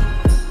going?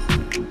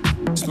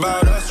 It's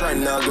about us right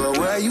now, girl,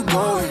 where you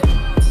going?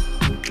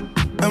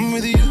 I'm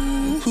with you.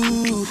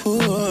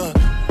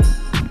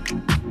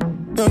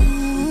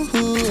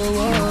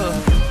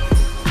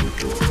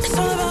 It's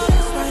all about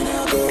us right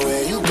now, girl,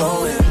 where you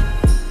going?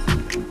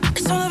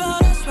 It's all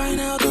about us right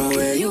now, girl,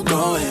 where you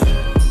going?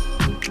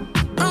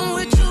 I'm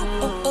with you.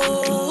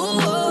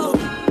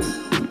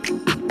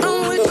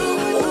 I'm with you.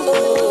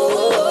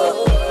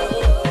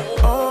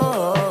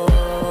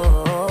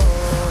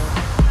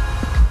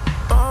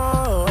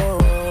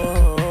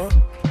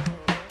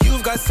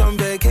 You've got some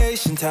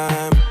vacation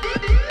time.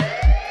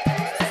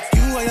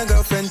 You and your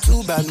girlfriend,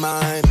 too bad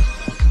mind.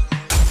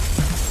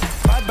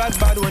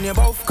 Bad when you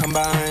both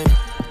combine.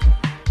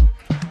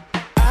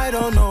 I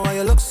don't know why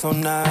you look so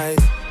nice.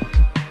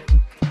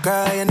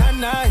 Girl, you're not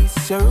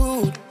nice, you're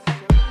rude.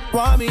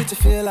 Want me to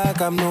feel like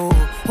I'm new.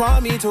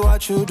 Want me to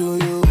watch you do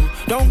you.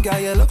 Don't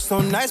get you look so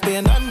nice, but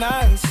you're not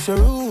nice, you're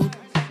rude.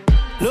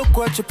 Look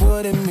what you're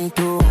putting me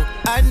through.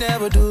 I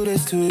never do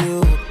this to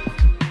you.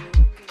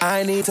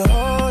 I need to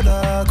hold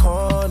a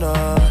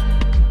corner,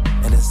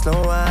 and it's no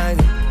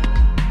whining.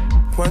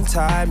 One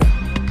time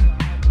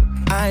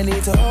I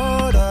need to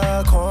hold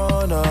a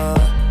corner,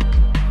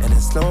 and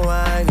it's no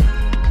whining.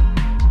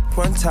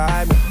 One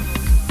time.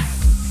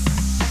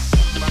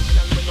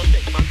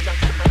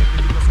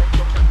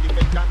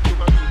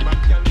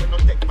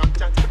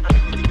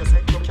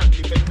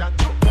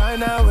 Right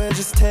now we're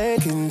just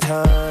taking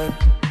time.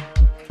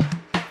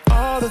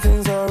 All the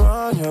things are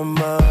on your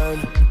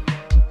mind.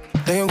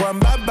 They ain't going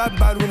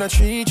bad when I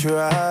treat you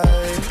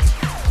right.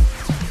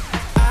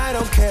 I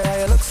don't care how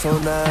you look so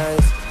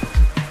nice.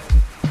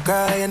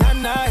 Girl, you're not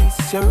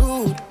nice, you're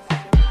rude.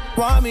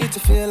 Want me to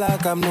feel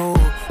like I'm new.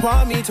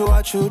 Want me to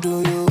watch you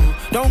do you.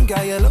 Don't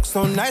get you look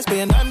so nice, but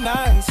you're not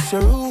nice,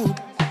 you're rude.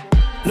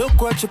 Look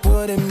what you're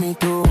putting me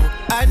through.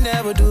 I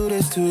never do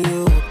this to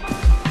you.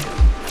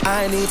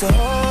 I need to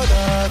hold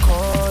a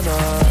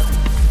corner,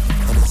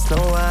 and it's no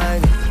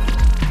whining.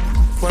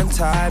 One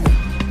time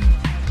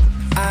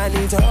I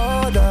need to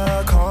hold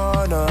a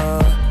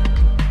corner,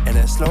 and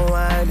it's no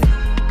whining.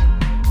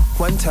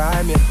 One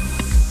time, yeah.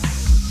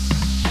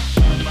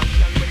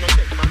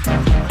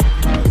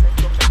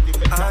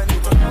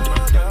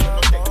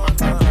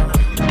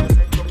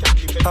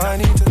 I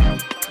need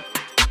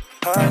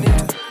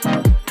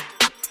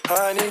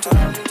to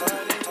hold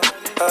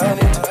a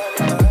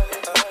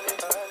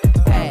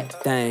Bad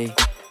thing,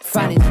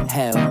 fine as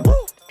hell.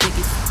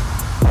 Biggest,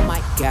 oh my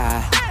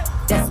God,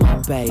 that's my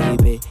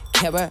baby.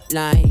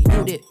 Caroline,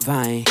 you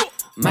divine,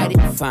 mighty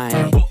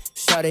fine.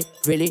 Started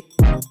really,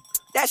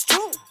 that's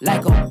true.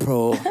 Like a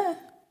pro.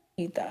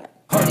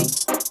 Holy,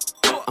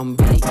 I'm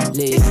really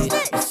lit.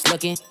 It's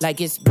looking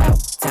like it's about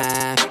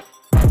time.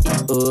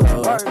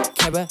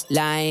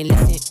 Caroline,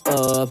 listen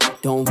up.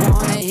 Don't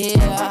wanna hear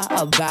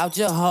about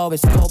your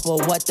horoscope or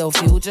what the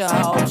future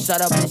holds.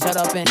 Shut up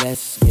and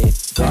let's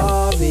get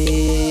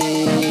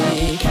gory,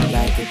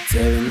 like a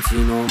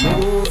Tarantino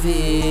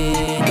movie.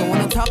 Don't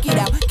wanna talk it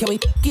out, can we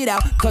get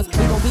out? Cause we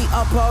gon' be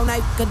up all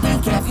night, like a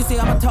decaf. You say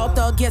I'm a tall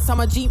thug, guess I'm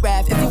a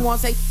G-Rap. If you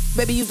want say,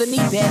 baby, use a knee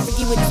pad.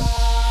 Forget what you,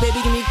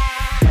 baby, give me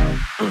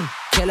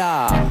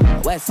killer,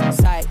 west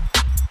side.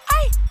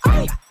 Ay,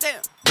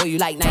 damn. Boy, you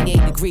like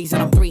 98 degrees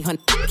and I'm 300.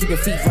 Keep your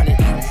feet running.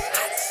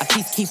 I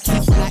keep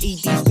when I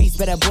eat these beats.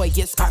 Better boy,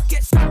 get smart.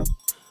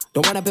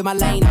 Don't run up in my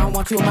lane. I don't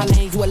want you in my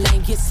lane. You a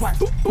lame, get smart.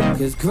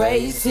 Cause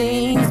great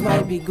scenes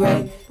might be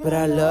great, but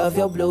I love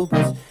your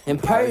bloopers. And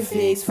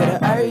perfects for the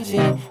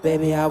urgent.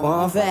 Baby, I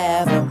want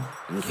forever.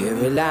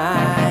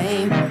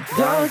 Caroline,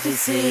 don't you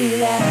see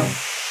that?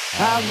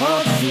 I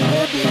want you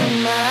to be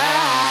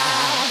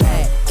mine.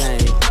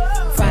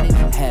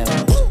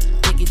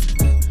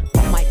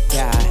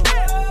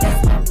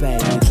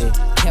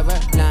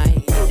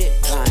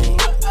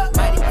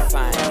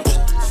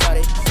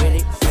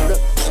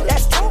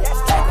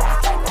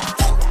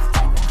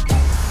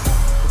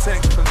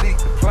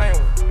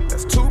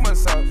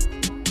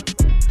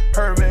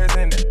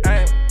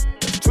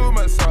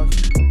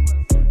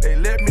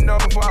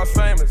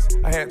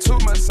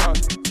 much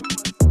sauce.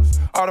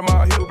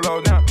 Audemars heel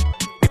blow down.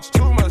 It's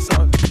too much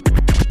sauce.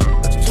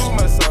 It's too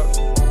much sauce.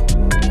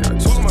 Got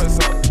too much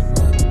sauce.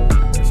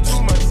 It's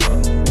too much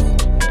sauce.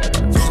 Got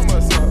too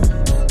much sauce.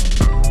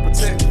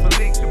 Protect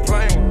Philippe, the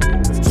plain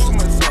one. It's too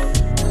much sauce.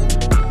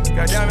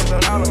 Got diamonds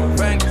on all of my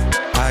fingers.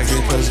 I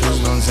get those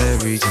goosebumps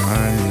every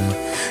time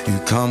you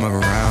come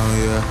around,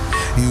 yeah.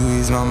 You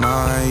ease my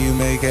mind, you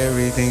make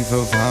everything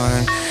feel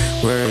fine.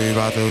 Worry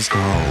about those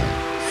calls,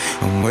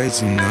 I'm way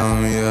too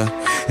numb, yeah.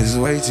 It's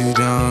way too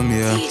dumb,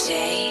 yeah.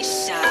 DJ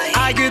Shy.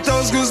 I get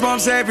those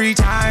goosebumps every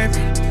time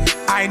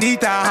I need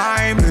the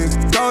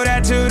Heimlich, throw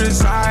that to the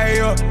side,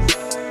 yeah.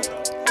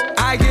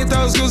 I get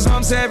those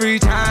goosebumps every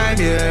time,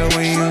 yeah.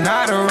 When you're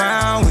not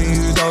around, when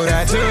you throw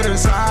that to the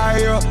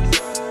side, yeah.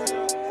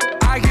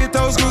 I get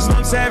those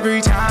goosebumps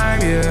every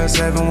time, yeah.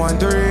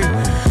 713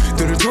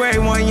 through the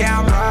 281, yeah,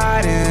 I'm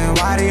riding.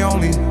 Why they on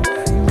me?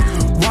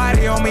 Why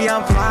they on me?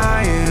 I'm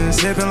flying,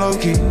 sipping low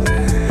key.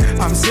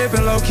 I'm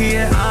sipping low key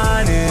in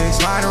Onyx,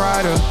 flying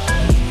rider.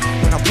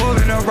 When I'm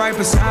pulling up right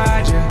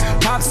beside you,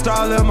 pop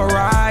star Lil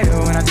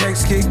Mariah. When I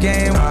text kick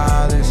game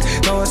wireless,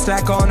 throw a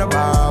stack on the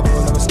Bible.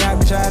 Never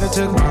Snapchat or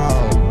took my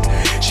home.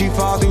 She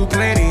fall through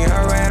plenty,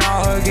 her and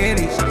all her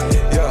guineas.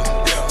 Yeah,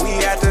 we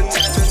at the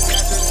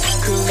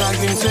cause I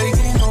can't take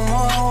it no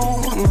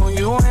more. No,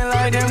 you ain't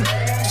like them.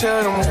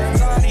 Tell them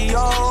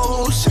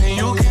adios. Say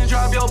you can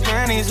drop your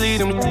panties, leave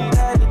them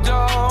at the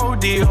door.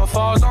 Dior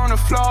falls on the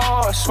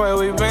floor. I swear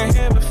we've been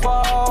here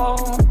before.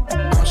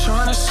 I'm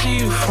trying to see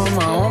you from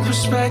my own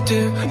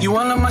perspective. You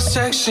all in my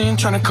section,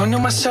 trying to come to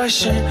my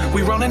session.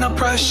 We rolling up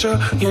pressure,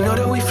 you know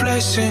that we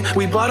flexing.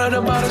 We bought all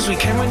the bottles, we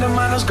came with the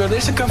models. Girl,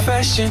 it's a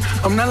confession.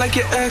 I'm not like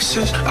your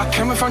exes. I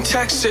came in from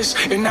Texas,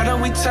 and now that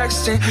we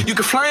texting, you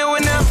can fly in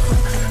whenever.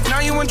 Now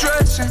you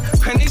undressing,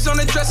 pennies on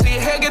the dresser, your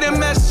hair getting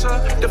messed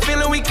up. The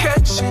feeling we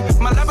catching,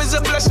 my love is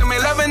a blessing.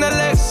 Make love in the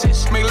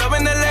Lexus, make love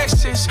in the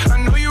Lexus. I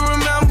know you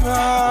remember.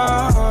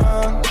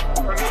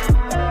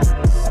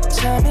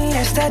 Tell me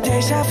it's that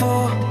deja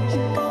vu.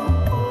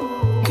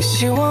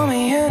 Cause you want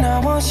me and I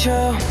want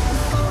you.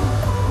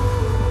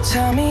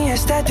 Tell me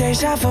it's that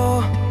deja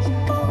vu.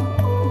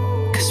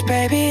 Cause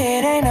baby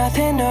it ain't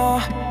nothing new,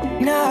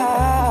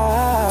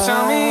 no.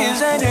 Tell me it's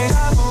that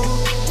deja vu.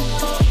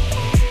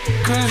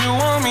 Cause you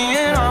want me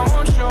and I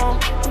want you.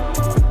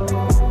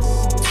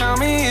 Tell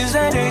me is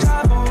that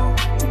deja vu.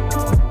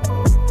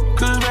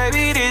 Cause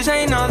baby this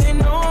ain't nothing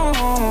new.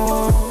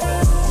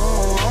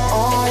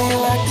 Oh, you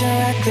acting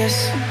reckless.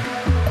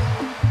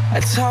 I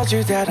told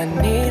you that I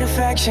need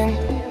affection,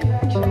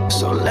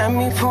 so let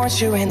me point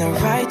you in the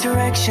right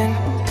direction.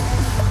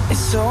 It's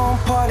so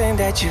important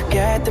that you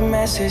get the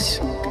message.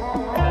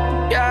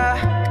 Yeah,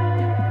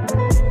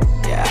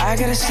 I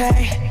gotta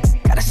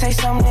say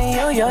something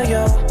to you,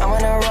 I'm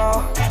on a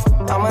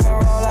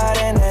roll out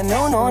in that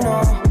no.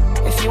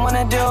 If you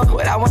wanna do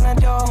what I wanna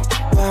do,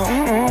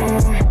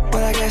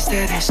 well, I guess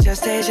that it's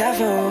just deja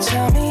vu.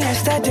 Tell me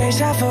it's that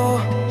deja vu.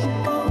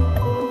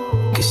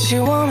 Cause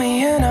you want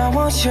me and I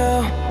want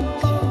you.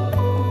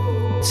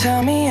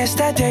 Tell me it's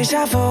that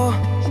deja vu.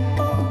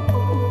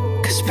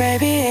 Cause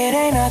baby it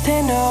ain't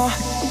nothing new,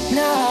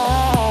 no.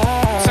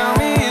 Tell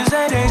me is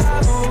that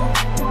deja vu.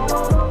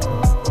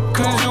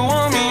 Cause you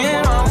want me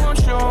and I want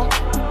you.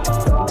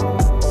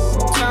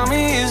 Tell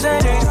me is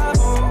that deja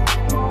vu.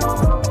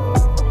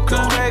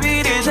 Cause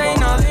baby this ain't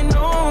nothing new.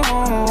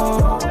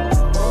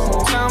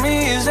 Tell me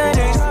is that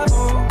deja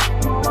vu.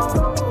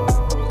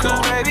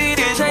 Cause baby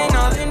this ain't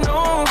nothing new.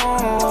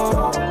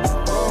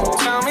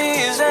 Tell me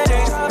is that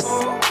deja vu.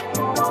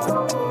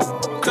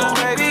 Cause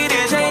baby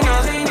this ain't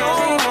nothing new.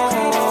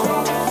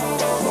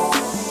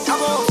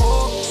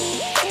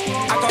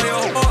 I call you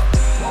up,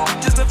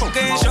 just a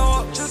fucking show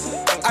up.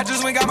 I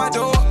just went got my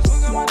door,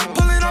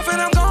 pull it off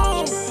and I'm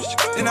gone.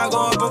 Then I go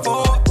up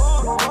before,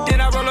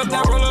 then I roll up,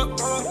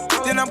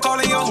 then I'm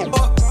calling you up.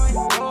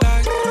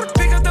 Like,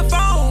 pick up the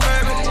phone,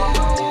 baby.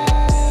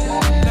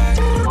 Like,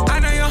 I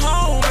know you're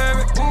home,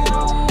 baby.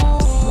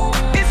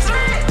 It's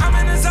lit, I'm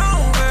in the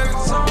zone, baby.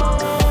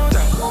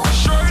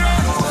 Straight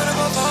up,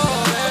 whatever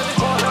phone, baby.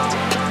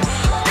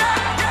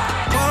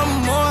 One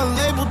more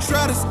label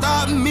try to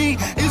stop me.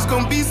 It's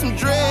gonna be some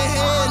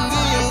dreadheads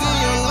in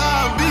your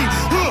lobby.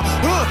 You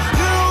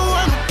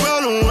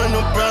don't want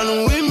no problem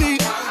with me.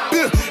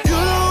 You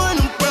don't want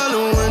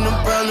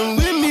no problem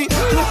with me.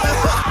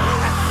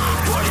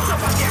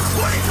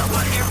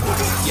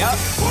 Yup.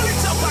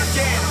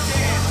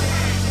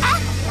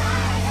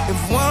 If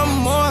one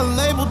more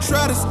label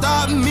try to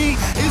stop me,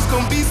 it's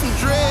gonna be some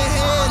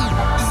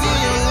dreadheads in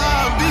your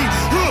lobby.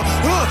 You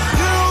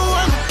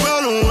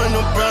don't want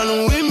no problem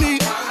with me.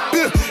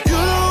 You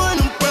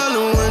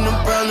don't want no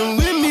problem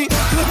with me.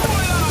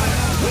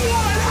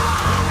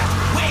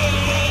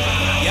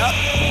 Yup.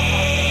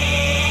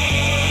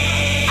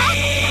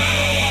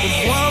 If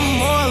one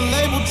more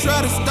label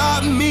try to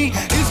stop me,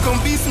 it's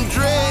gonna be some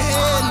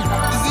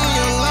dreadheads in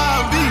your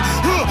lobby.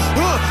 You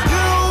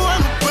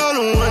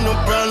don't want no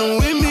problem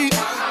with me.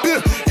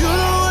 You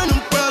don't want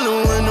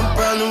no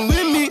problem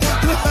with me.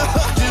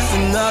 Just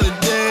another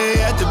day,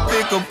 had to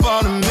pick up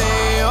all the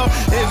mail.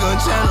 It gon'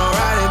 channel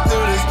riding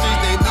through the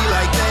streets, they be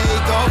like, there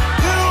you go.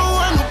 You don't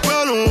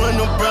want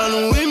no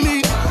problem with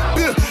me.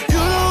 Yeah,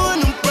 you don't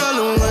want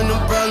no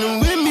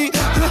problem with me.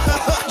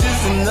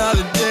 Just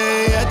another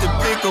day at the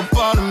pick up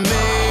all the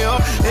mail.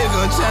 They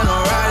gon' channel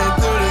riding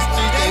through the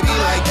streets, they be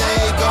like, there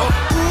you go.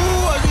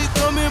 Ooh, I just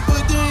come and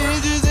put the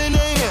hinges in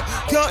their hand.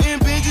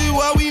 Counting bitches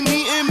while we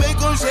meet and make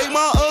them shake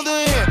my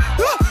other hand.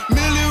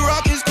 Millie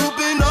rockin',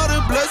 scooping all the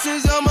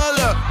blessings on my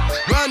lap.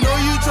 I know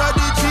you tried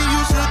to cheat,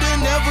 you should've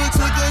never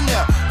took a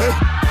nap. Hey,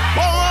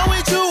 what wrong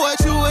with you?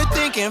 What you were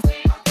thinking?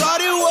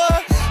 Thought it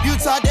was you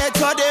talk that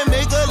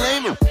make a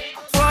lame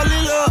fall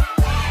in love.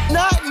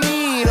 Not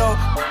me though.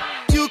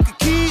 You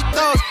could keep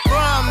those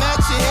from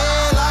at your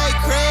head like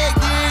Craig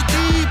did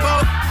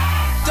Debo.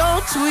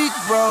 Don't tweak,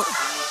 bro.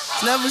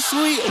 It's never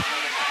sweet.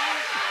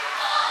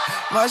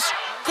 My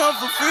come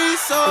for free,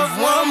 so if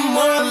one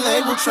more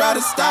label try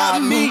to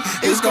stop me,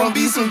 it's gonna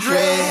be some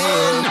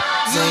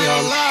dreadheads in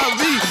your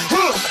lobby.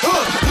 You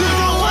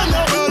don't want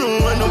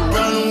no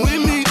problem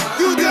with me.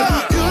 You don't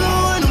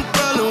want no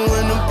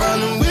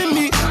problem with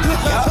me.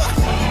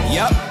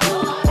 Yup.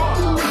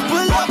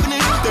 Pull up in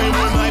anything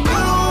with my boo.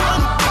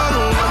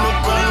 No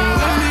problem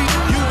with me.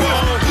 You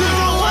don't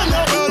want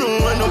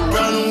no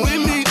problem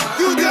with me.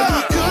 You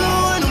don't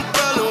want no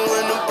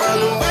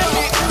problem with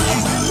me.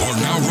 You are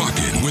now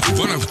rocking with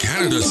one of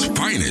Canada's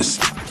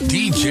finest,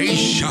 DJ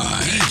Shy.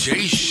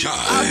 DJ Shy.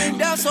 I've been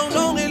down so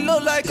long it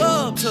look like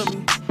up to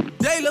me.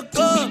 They look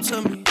up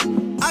to me.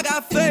 I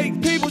got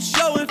fake people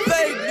showing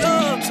fake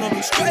love to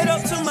me. Straight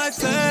up to my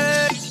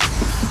face.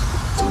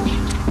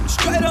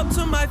 Straight up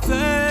to my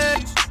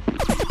face.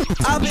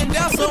 I've been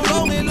down so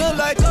long it look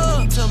like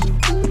up to me.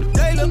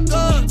 They look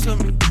up to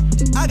me.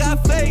 I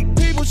got fake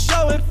people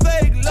showing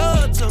fake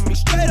love to me.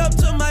 Straight up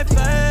to my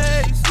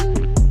face.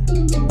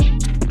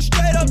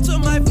 Straight up to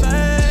my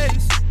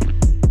face.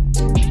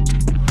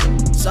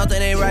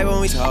 Something ain't right when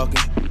we talking.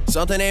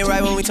 Something ain't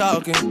right when we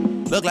talking.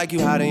 Look like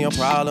you hiding your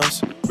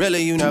problems.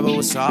 Really, you never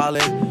was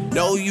solid.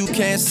 No, you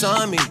can't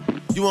son me.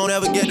 You won't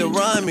ever get to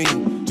run me.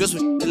 Just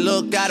when you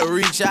look, gotta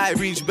reach out,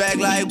 reach back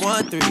like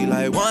 1-3,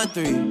 like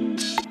 1-3.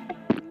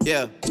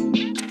 Yeah.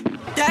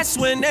 That's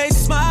when they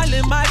smile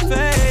in my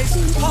face.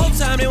 Whole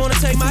time they wanna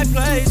take my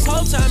place.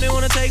 Whole time they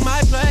wanna take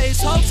my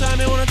place. Whole time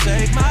they wanna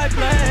take my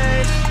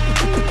place.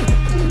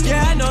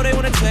 Yeah, I know they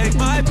wanna take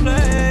my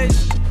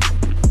place.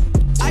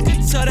 I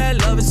can tell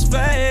that love is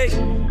fake.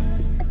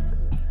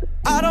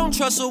 I don't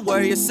trust a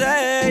word you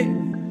say.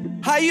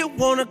 How you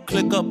wanna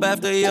click up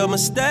after your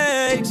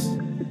mistakes?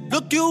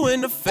 Look you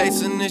in the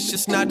face and it's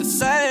just not the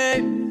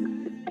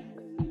same.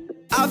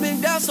 I've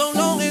been down so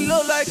long it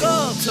look like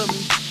up to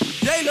me.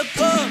 They look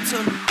up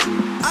to me.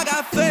 I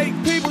got fake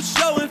people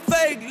showing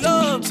fake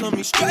love to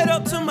me. Straight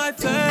up to my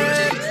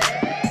face.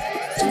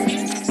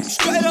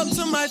 Straight up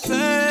to my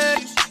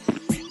face.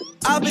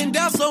 I've been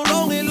down so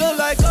long it look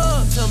like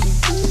up to me.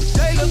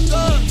 They look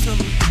up to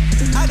me.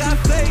 I got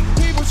fake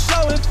people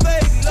showing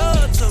fake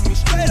love to me.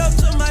 Straight up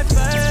to my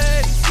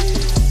face.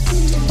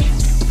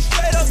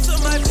 Straight up to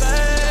my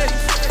face.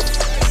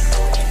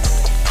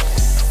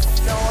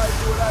 Now I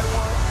do what I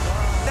want.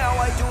 Now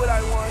I do what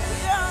I want.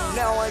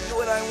 Now I do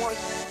what I want.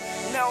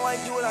 Now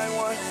I do what I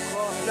want.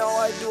 Now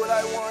I do what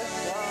I want.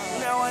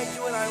 Now I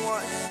do what I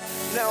want.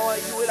 Now I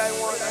do what I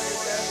want.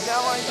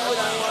 Now I do what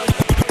I want.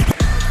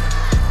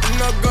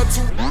 And I got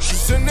two,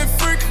 she's in that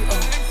freak.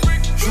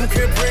 You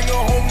can't bring her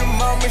home to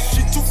mama,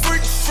 she too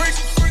freak.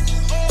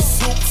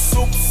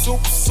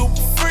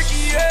 Super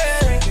freaky,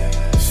 yeah.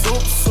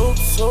 Super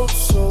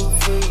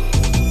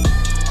freaky.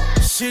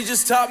 She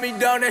just taught me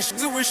down that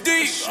shit was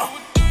deep.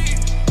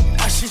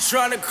 Now she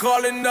tryna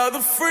call another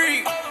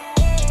freak.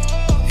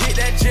 Hit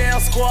that jail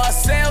squad,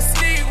 Sam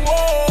Sneak,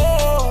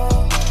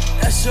 whoa.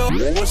 That's your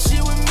when she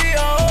with me,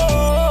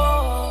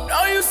 oh.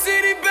 Now you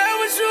see the bad,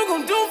 what you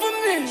gon' do for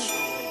me?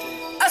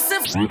 I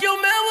said, f*** your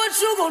man, what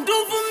you gon'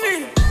 do for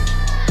me?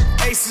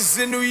 Aces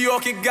in New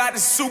York, it got the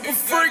super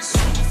freaks.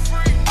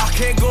 I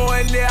can't go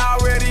in there, I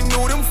already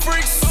knew them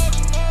freaks.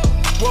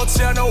 Won't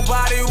tell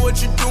nobody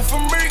what you do for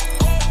me.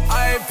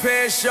 I ain't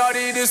paying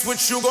shawty, this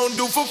what you gon'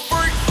 do for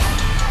free.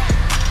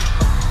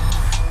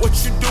 What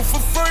you do for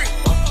free?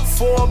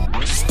 4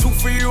 bitches, 2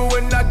 for you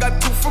and I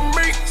got 2 for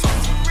me.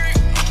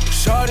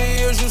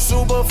 Shawty, is you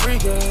super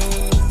freakin'?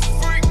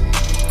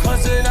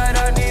 Cause tonight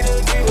I need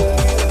a diva.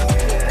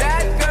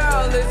 That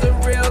girl is a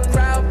real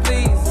crowd,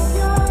 please.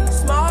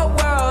 Small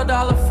world,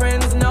 all her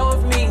friends know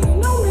of me.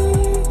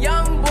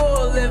 Young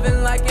bull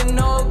living like an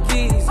old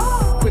keys.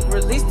 Quick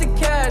release the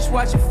cash,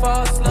 watch it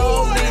fall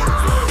slowly.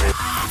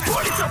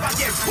 Pull it up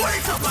again, pull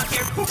it up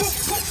again,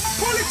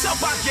 pull it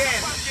up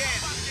again.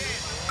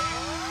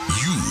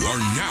 You are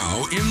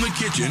now in the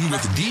kitchen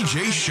with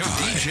DJ Shy.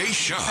 DJ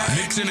Shy.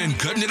 Mixing and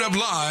cutting it up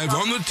live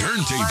on the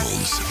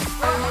turntables.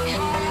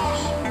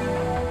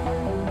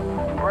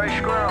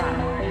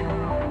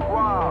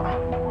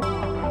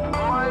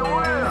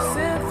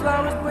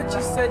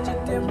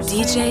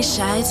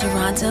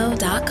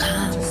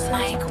 DJShyToronto.com.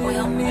 Mike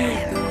Wilmer.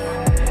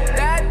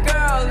 That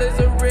girl is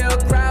a real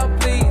crowd,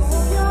 please.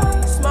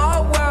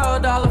 Small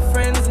world, all her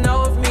friends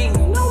know of me.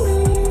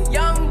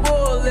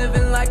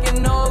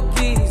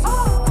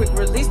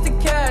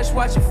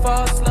 watch it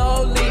fall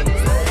slowly.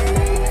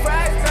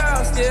 Frat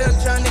girl still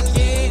trying to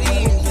get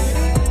in.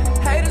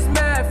 Haters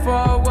mad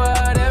for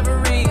whatever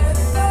reason.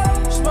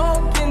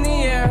 Smoke in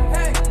the air,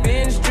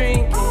 binge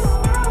drinking.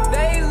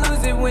 They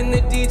lose it when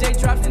the DJ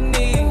drops the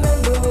knee.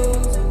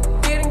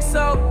 Getting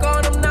so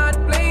gone, I'm not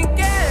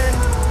blinking.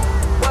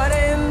 What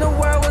in the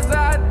world was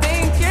I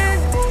thinking?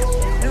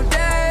 New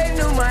day,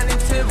 new money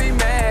to be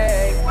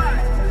made.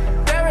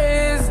 There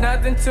is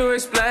nothing to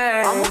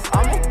explain.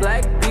 I'm a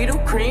black Beetle,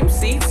 cream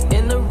seats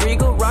in the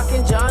Regal,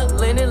 rocking John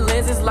Lennon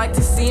lenses, like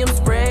to see him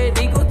spread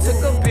eagle.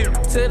 Took a beer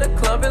to the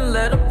club and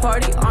let a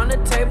party on the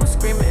table,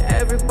 screaming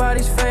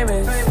everybody's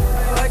famous.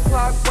 Like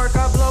clockwork,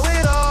 I blow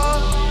it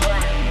all,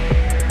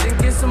 then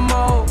get some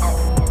more.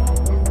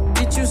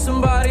 Get you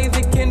somebody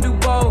that can do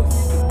both.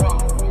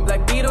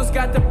 Black Beatles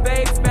got the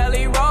babes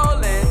belly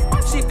rolling.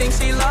 She thinks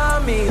she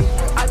love me,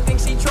 I think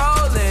she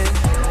trolling.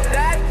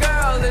 That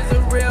girl is a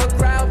real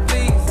crowd,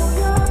 please.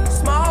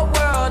 Small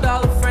world,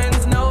 all her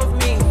friends know of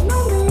me.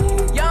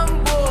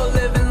 Young bull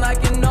living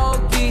like an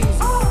old geese.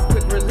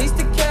 Quick release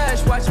the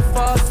cash, watch it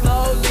fall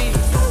slowly.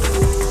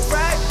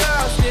 Frat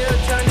girl still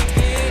trying to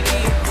get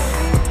in.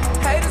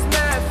 Haters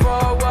mad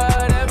for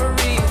whatever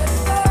reason.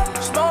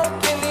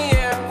 Smoke in the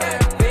air,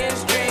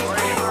 binge drinking.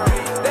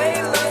 They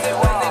lose it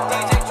when the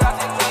DJ drops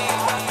the beat.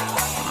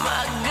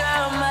 My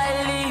girl might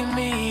leave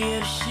me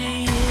if she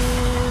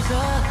hears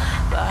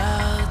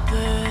about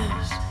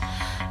this.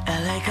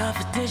 LA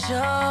Confidential,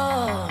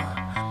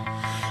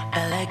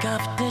 LA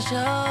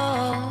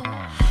Confidential.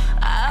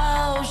 I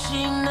hope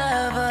she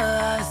never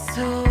has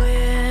to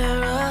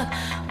hear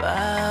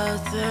about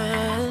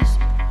this.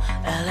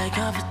 LA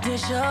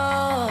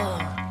Confidential.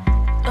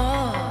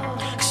 Oh,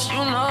 'cause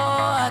you know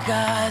I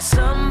got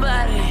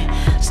somebody,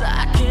 so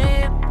I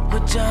can't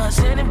with just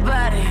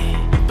anybody.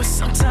 But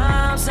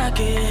sometimes I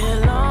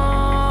get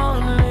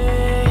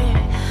lonely,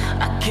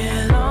 I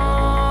get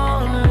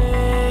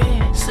lonely.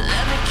 So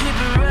let me keep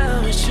it real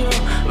with you,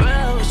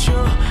 real with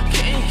you.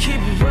 Can you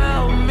keep it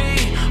real with me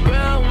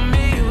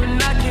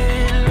when I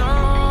get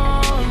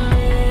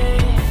lonely?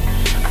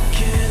 I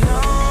get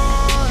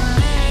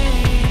lonely.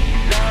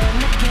 Now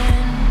and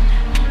again,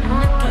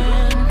 and again,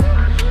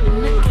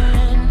 and again, and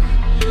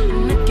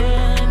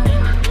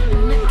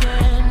again,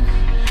 and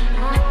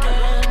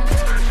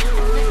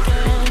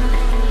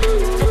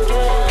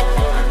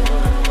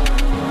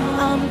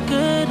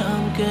again,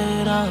 I'm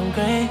good, I'm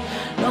great.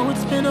 Know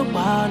it's been a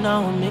while, now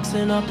I'm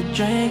mixing up the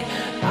drink.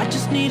 I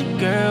just need a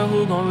girl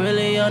who gon'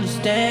 really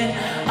understand.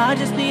 I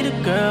just need a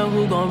girl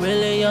who gon'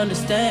 really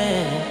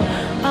understand.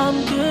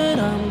 I'm good,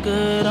 I'm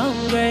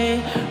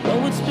great.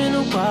 Know it's been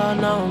a while,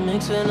 now I'm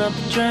mixing up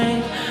the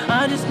drink.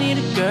 I just need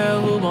a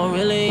girl who gon'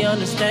 really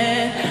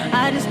understand.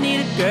 I just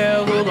need a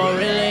girl who gon'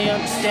 really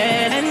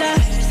understand. And I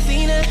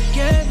seen her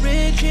get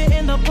rich here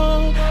in the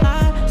pool.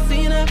 I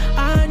seen her,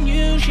 I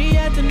knew she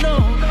had to know.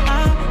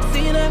 I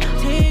seen her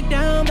take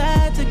down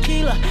that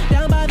tequila,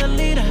 down by the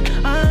leader.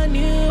 I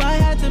knew I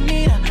had to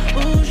meet her.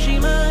 Ooh, she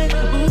mine.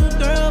 Ooh,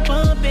 girl,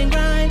 bump and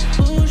grind.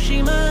 Ooh,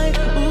 she mine.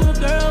 Ooh,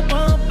 girl,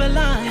 bump a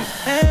line.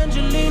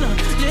 Angelina,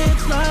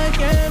 lips like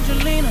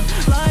Angelina,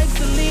 like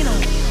Selena,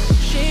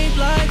 shape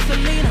like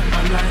Selena.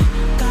 I'm like,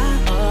 got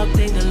up,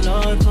 thank the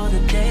Lord for the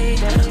day.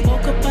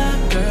 Woke up by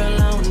girl,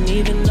 I don't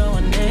even know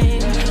her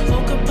name.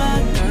 Woke up by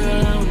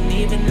girl, I don't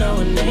even know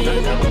her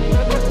name.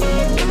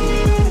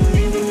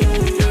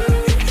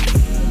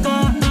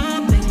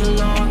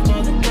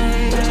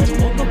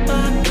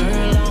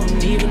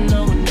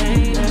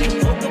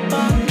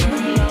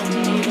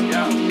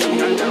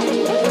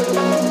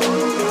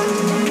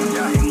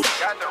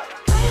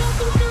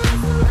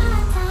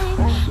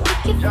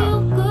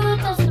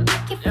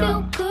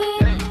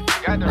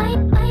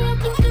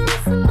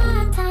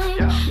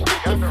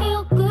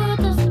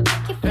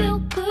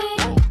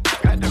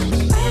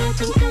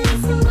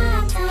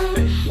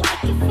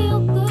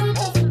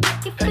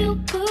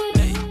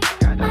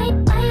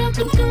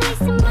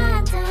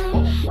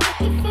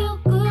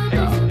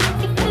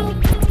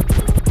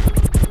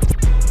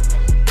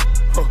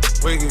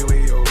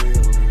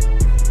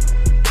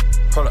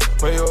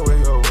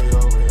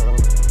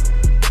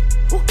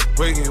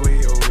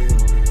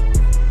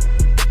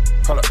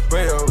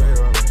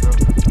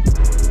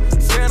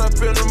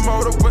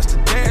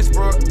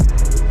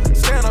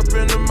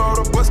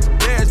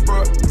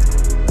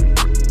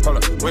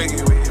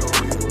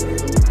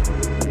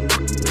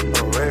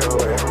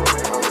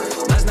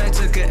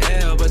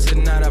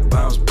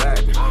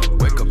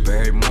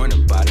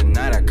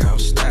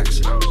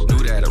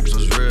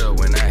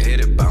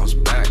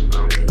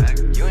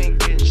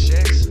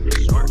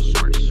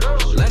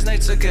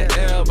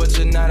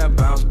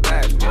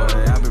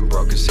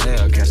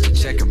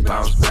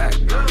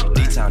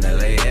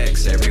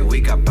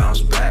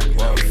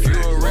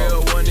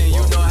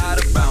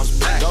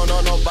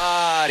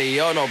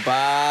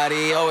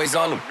 Nobody, always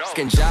on the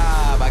fucking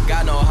job. I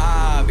got no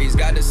hobbies,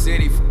 got the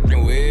city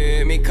fucking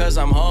with me, cause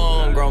I'm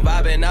homegrown,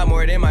 vibing out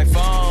more than my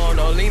phone.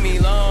 Don't leave me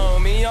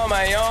alone, me on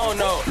my own,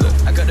 no. Look,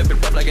 I I cut the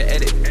bitch up like an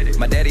edit.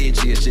 My daddy a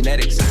G, it's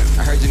genetics.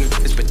 I heard you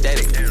it's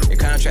pathetic. Your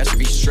contrast to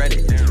be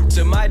shredded.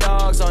 To my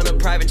dogs on a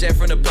private jet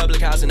from the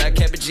public house, and I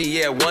kept a G,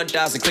 yeah,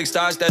 1,000. Click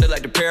stars studded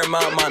like the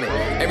Paramount money.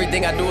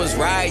 Everything I do is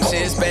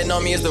righteous. Betting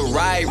on me is the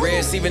right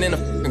risk, even in a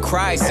f***ing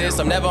crisis.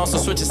 I'm never on some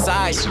switching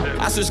sides.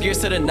 I switch gears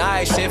to the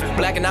night shift,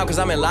 blacking out cause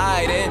I'm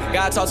enlightened.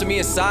 God talk to me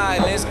in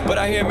silence, but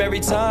I hear him every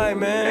time,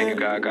 man. Thank you,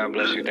 God. God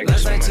bless you. Thank you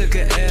so much. Last night took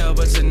an L,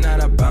 but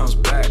tonight I bounce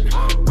back.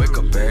 Wake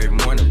up every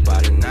morning,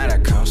 by the night I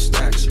count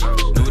stacks.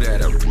 Knew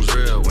that I was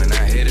real when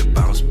I hit it,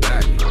 bounce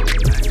back.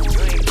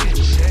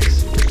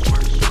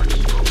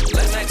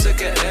 Last night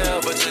took an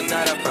L, but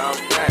tonight I bounce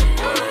back.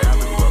 Boy, I've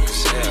been broke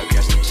as hell,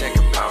 catch the check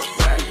and bounce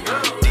back.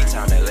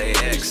 D-Town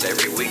LAX,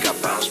 every week I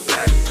bounce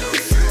back.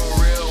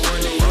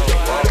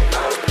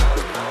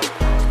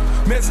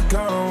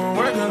 Mexicano,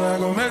 working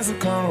like a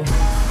Mexicano.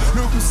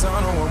 New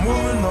Pisano, I'm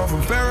moving off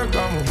from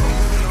Ferragamo.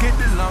 Get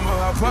the lumber,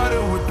 I party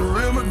with the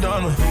real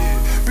Madonna.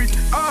 Beat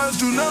the odds,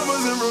 do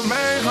numbers and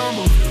remain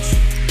humble.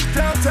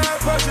 Downtown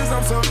punches,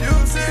 I'm so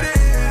used to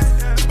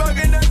this.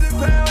 Bugging at the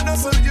pound, I'm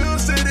so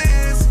used to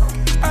this.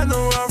 I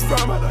know where I'm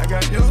from, but I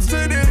got used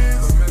to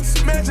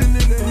this. Mansion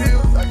in the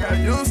hills, I got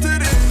used to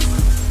this.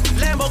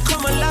 Lambo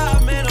come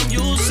alive, man, I'm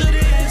used to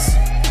this.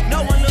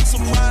 No one looks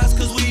surprised,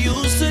 cause we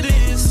used to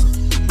this.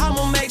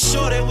 I'ma make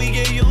sure that we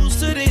get used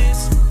to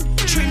this.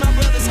 Treat my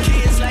brother's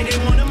kids like they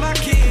one of my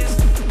kids.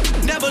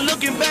 Never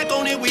looking back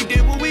on it, we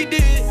did what we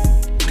did.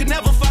 Could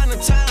never find the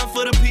time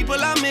for the people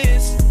I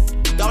miss.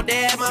 Thought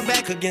they had my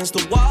back against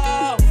the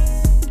wall.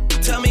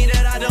 Tell me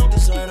that I don't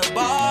deserve the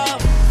ball.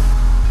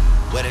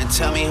 Well then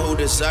tell me who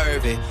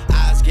deserve it.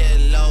 Eyes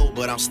getting low,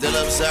 but I'm still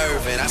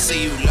observing. I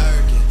see you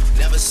lurking.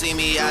 Never see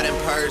me out in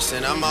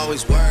person, I'm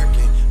always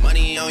working.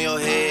 Money on your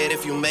head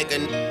if you make a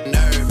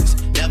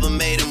nervous. Never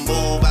made a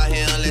move out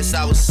here unless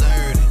I was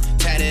certain.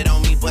 Tatted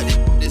on me, but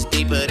it's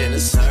deeper than the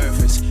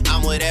surface.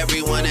 I'm with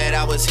everyone that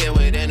I was here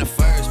with in the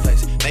first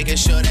place. Making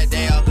sure that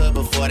they all good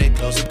before they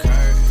close the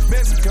curtain.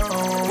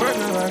 Mexicano,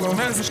 working like a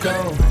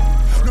Mexicano.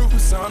 New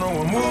Pisano,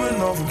 I'm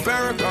moving off from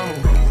Ferragamo.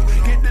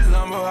 Get the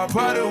lumber, I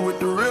party with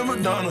the real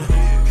Madonna.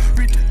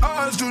 Beat the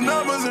odds, do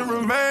numbers and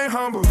remain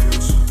humble.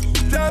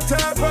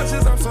 Downtown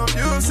punches, I'm so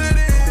used to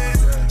this.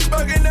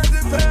 Bugging at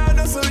the pound,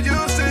 I'm so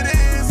used to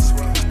this.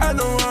 I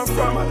know where I'm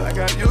from, but I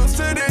got used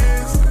to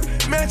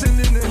this. Mansion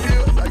in the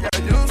hills, I got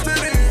used to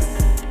this.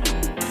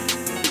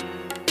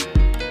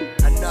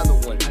 Another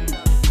one.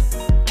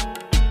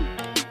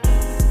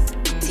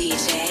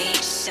 DJ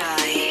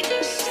Shy.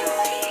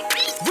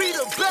 We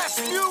the best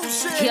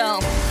music. Yo,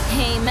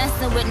 he ain't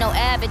messing with no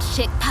average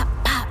chick. Pop,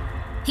 pop.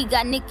 He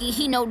got Nicki,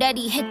 he know that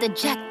he hit the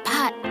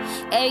jackpot.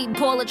 A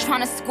baller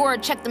tryna score,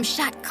 check them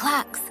shot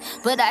clocks.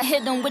 But I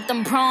hit him with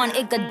them brawn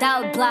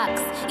Iguodala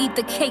blocks. Eat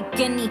the cake,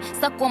 guinea,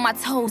 suck on my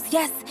toes,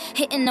 yes.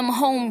 Hitting them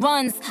home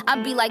runs, I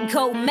be like,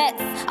 go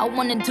Mets. I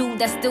want a dude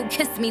that still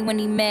kiss me when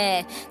he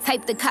mad.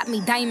 Type to cop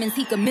me diamonds,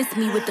 he could miss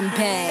me with them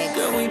bags.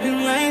 Girl, we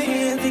been right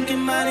here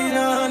thinking about it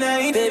all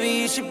night. Baby,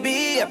 you should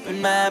be up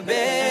in my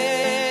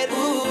bed.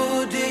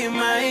 Ooh, do you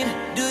mind?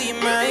 Do you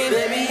mind?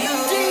 Baby,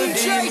 you,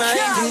 do you mind?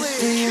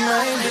 Do you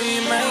mind? Do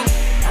you mind?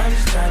 I'm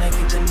just tryna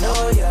get to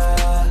know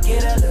ya.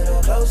 Get a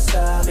little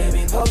closer,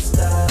 baby, post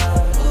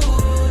up.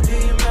 Ooh, do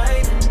you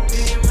mind? Do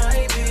you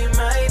mind? Do you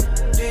mind?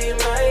 Do you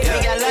mind?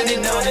 We got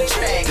London on the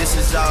track. This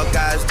is all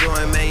God's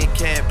doing, man, you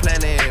can't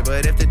plan it.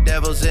 But if the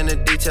devil's in the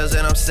details,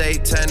 then I'm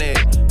satanic.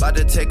 About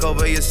to take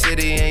over your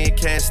city and you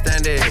can't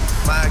stand it.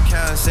 My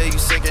account say you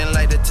sinking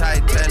like the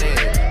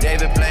Titanic.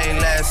 David Blaine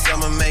last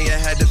summer, man, you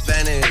had to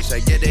vanish. I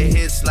get the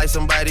hits like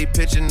somebody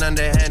pitching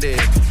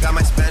underhanded. Got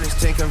my Spanish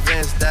team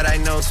convinced that I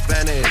know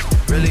Spanish.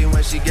 Really,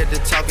 when she get to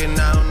talking,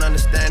 I don't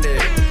understand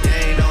it. You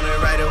ain't on it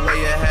right away,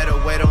 you had to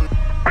wait on.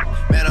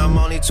 Man, I'm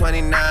only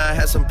 29,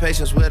 had some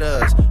patience with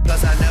us.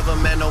 Plus, I never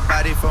met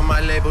nobody from my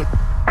label.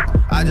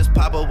 I just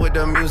pop up with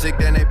the music,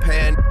 then they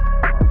paying.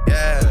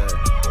 Yeah,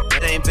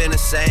 it ain't been the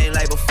same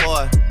like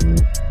before.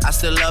 I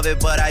still love it,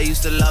 but I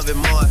used to love it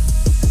more.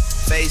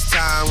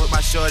 FaceTime with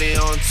my shorty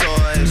on tour,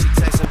 and she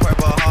texting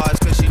purple hearts,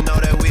 cause she know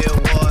that we at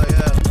war,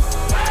 yeah.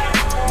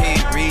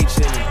 Keep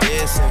reaching and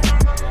dissing.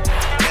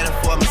 Can't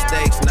afford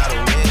mistakes, not a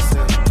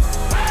missing.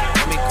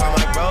 Let me call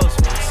my bros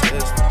for a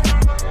sister.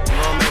 You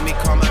gon' make me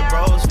call my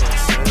bros for a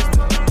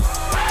sister.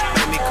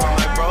 Let me call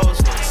my bros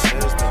for a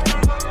sister.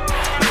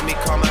 Let me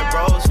call my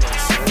bros for a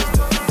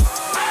sister.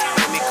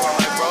 Let me call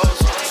my bros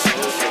for a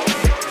sister.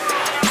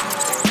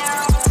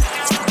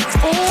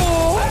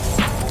 Ooh.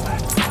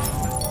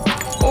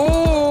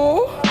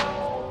 Ooh.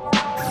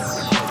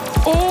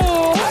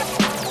 Ooh.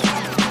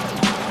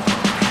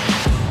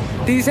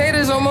 These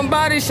haters on my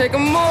body, shake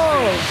 'em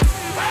off.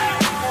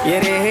 Yeah,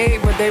 they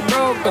hate, but they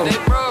broke them.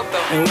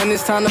 And when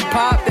it's time to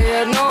pop, they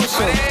had no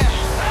show.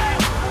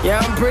 Yeah,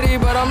 I'm pretty,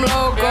 but I'm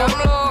loco.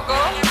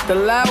 The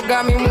loud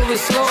got me moving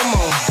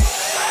slow-mo.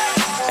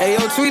 Hey,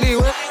 yo, Tweety,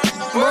 what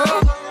up, bro?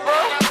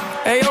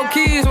 Hey, yo,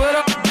 Keys, what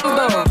up,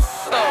 though?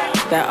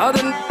 That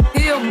other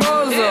he a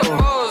bozo.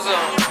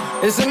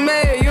 It's a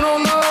mayor, you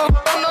don't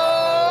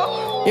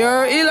know? You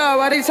heard Eli,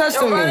 why they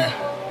testing me?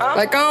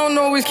 Like I don't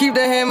always keep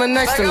the hammer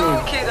next to me.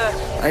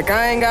 Like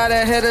I ain't got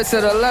a header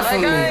to the left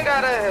of me.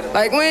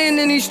 Like we ain't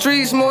in these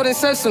streets more than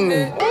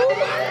sesame.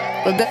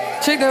 But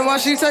that chicken, why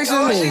she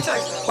texting me?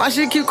 Why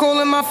she keep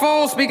calling my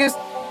phone, speaking?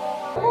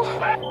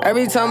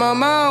 Every time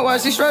I'm out, why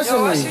she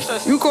stressing me?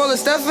 You call her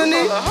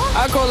Stephanie?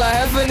 I call her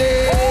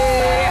Heffany.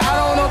 I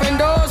don't open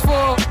doors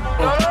for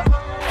her.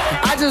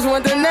 I just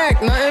want the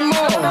neck, nothing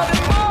more.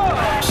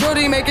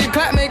 Shorty, make it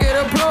clap, make it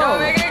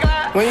applaud.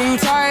 When you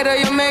tired of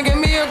your man, give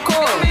me a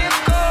call.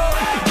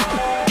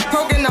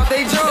 Poking out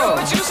they jaw.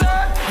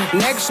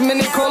 Next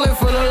minute calling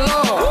for the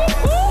law.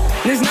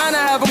 This 9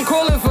 I have them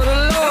calling for the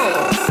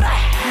law.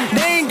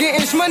 They ain't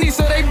getting money,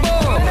 so they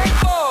bored.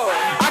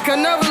 I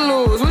can never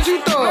lose, what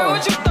you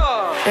thought?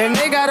 And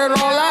they got it on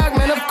lock,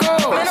 man, of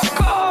course.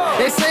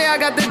 They say I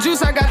got the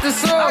juice, I got the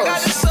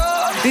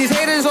sauce. These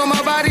haters on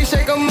my body,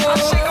 shake them more.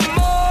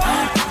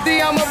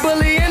 I'm a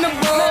bully in the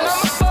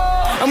boss.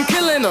 I'm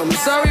killing them,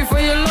 sorry for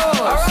your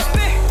loss.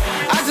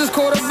 I just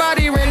caught a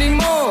body, Randy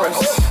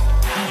Moss.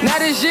 Now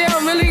this year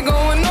I'm really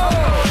going on.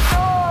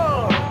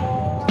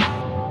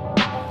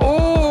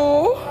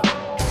 Ooh.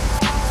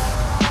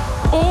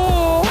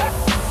 Ooh.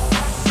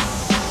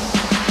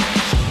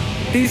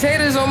 These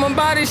haters on my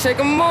body, shake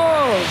them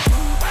more.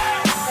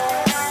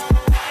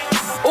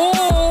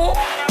 Ooh.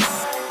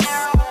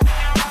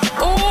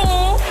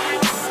 Ooh.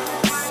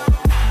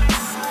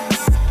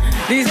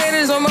 These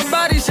haters on my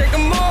body, shake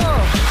them more.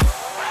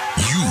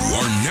 You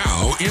are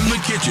now in the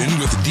kitchen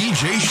with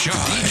DJ Shy.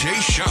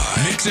 DJ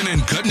Shy. Mixing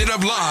and cutting it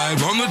up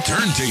live on the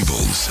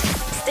turntables.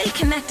 Stay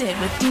connected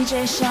with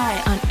DJ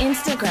Shy on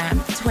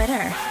Instagram,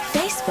 Twitter,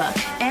 Facebook,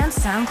 and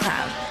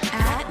SoundCloud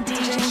at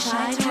DJ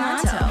Shy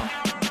Toronto.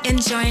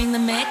 Enjoying the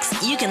mix?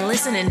 You can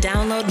listen and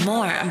download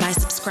more by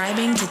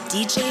subscribing to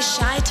DJ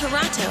Shy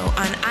Toronto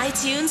on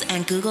iTunes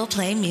and Google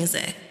Play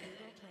Music.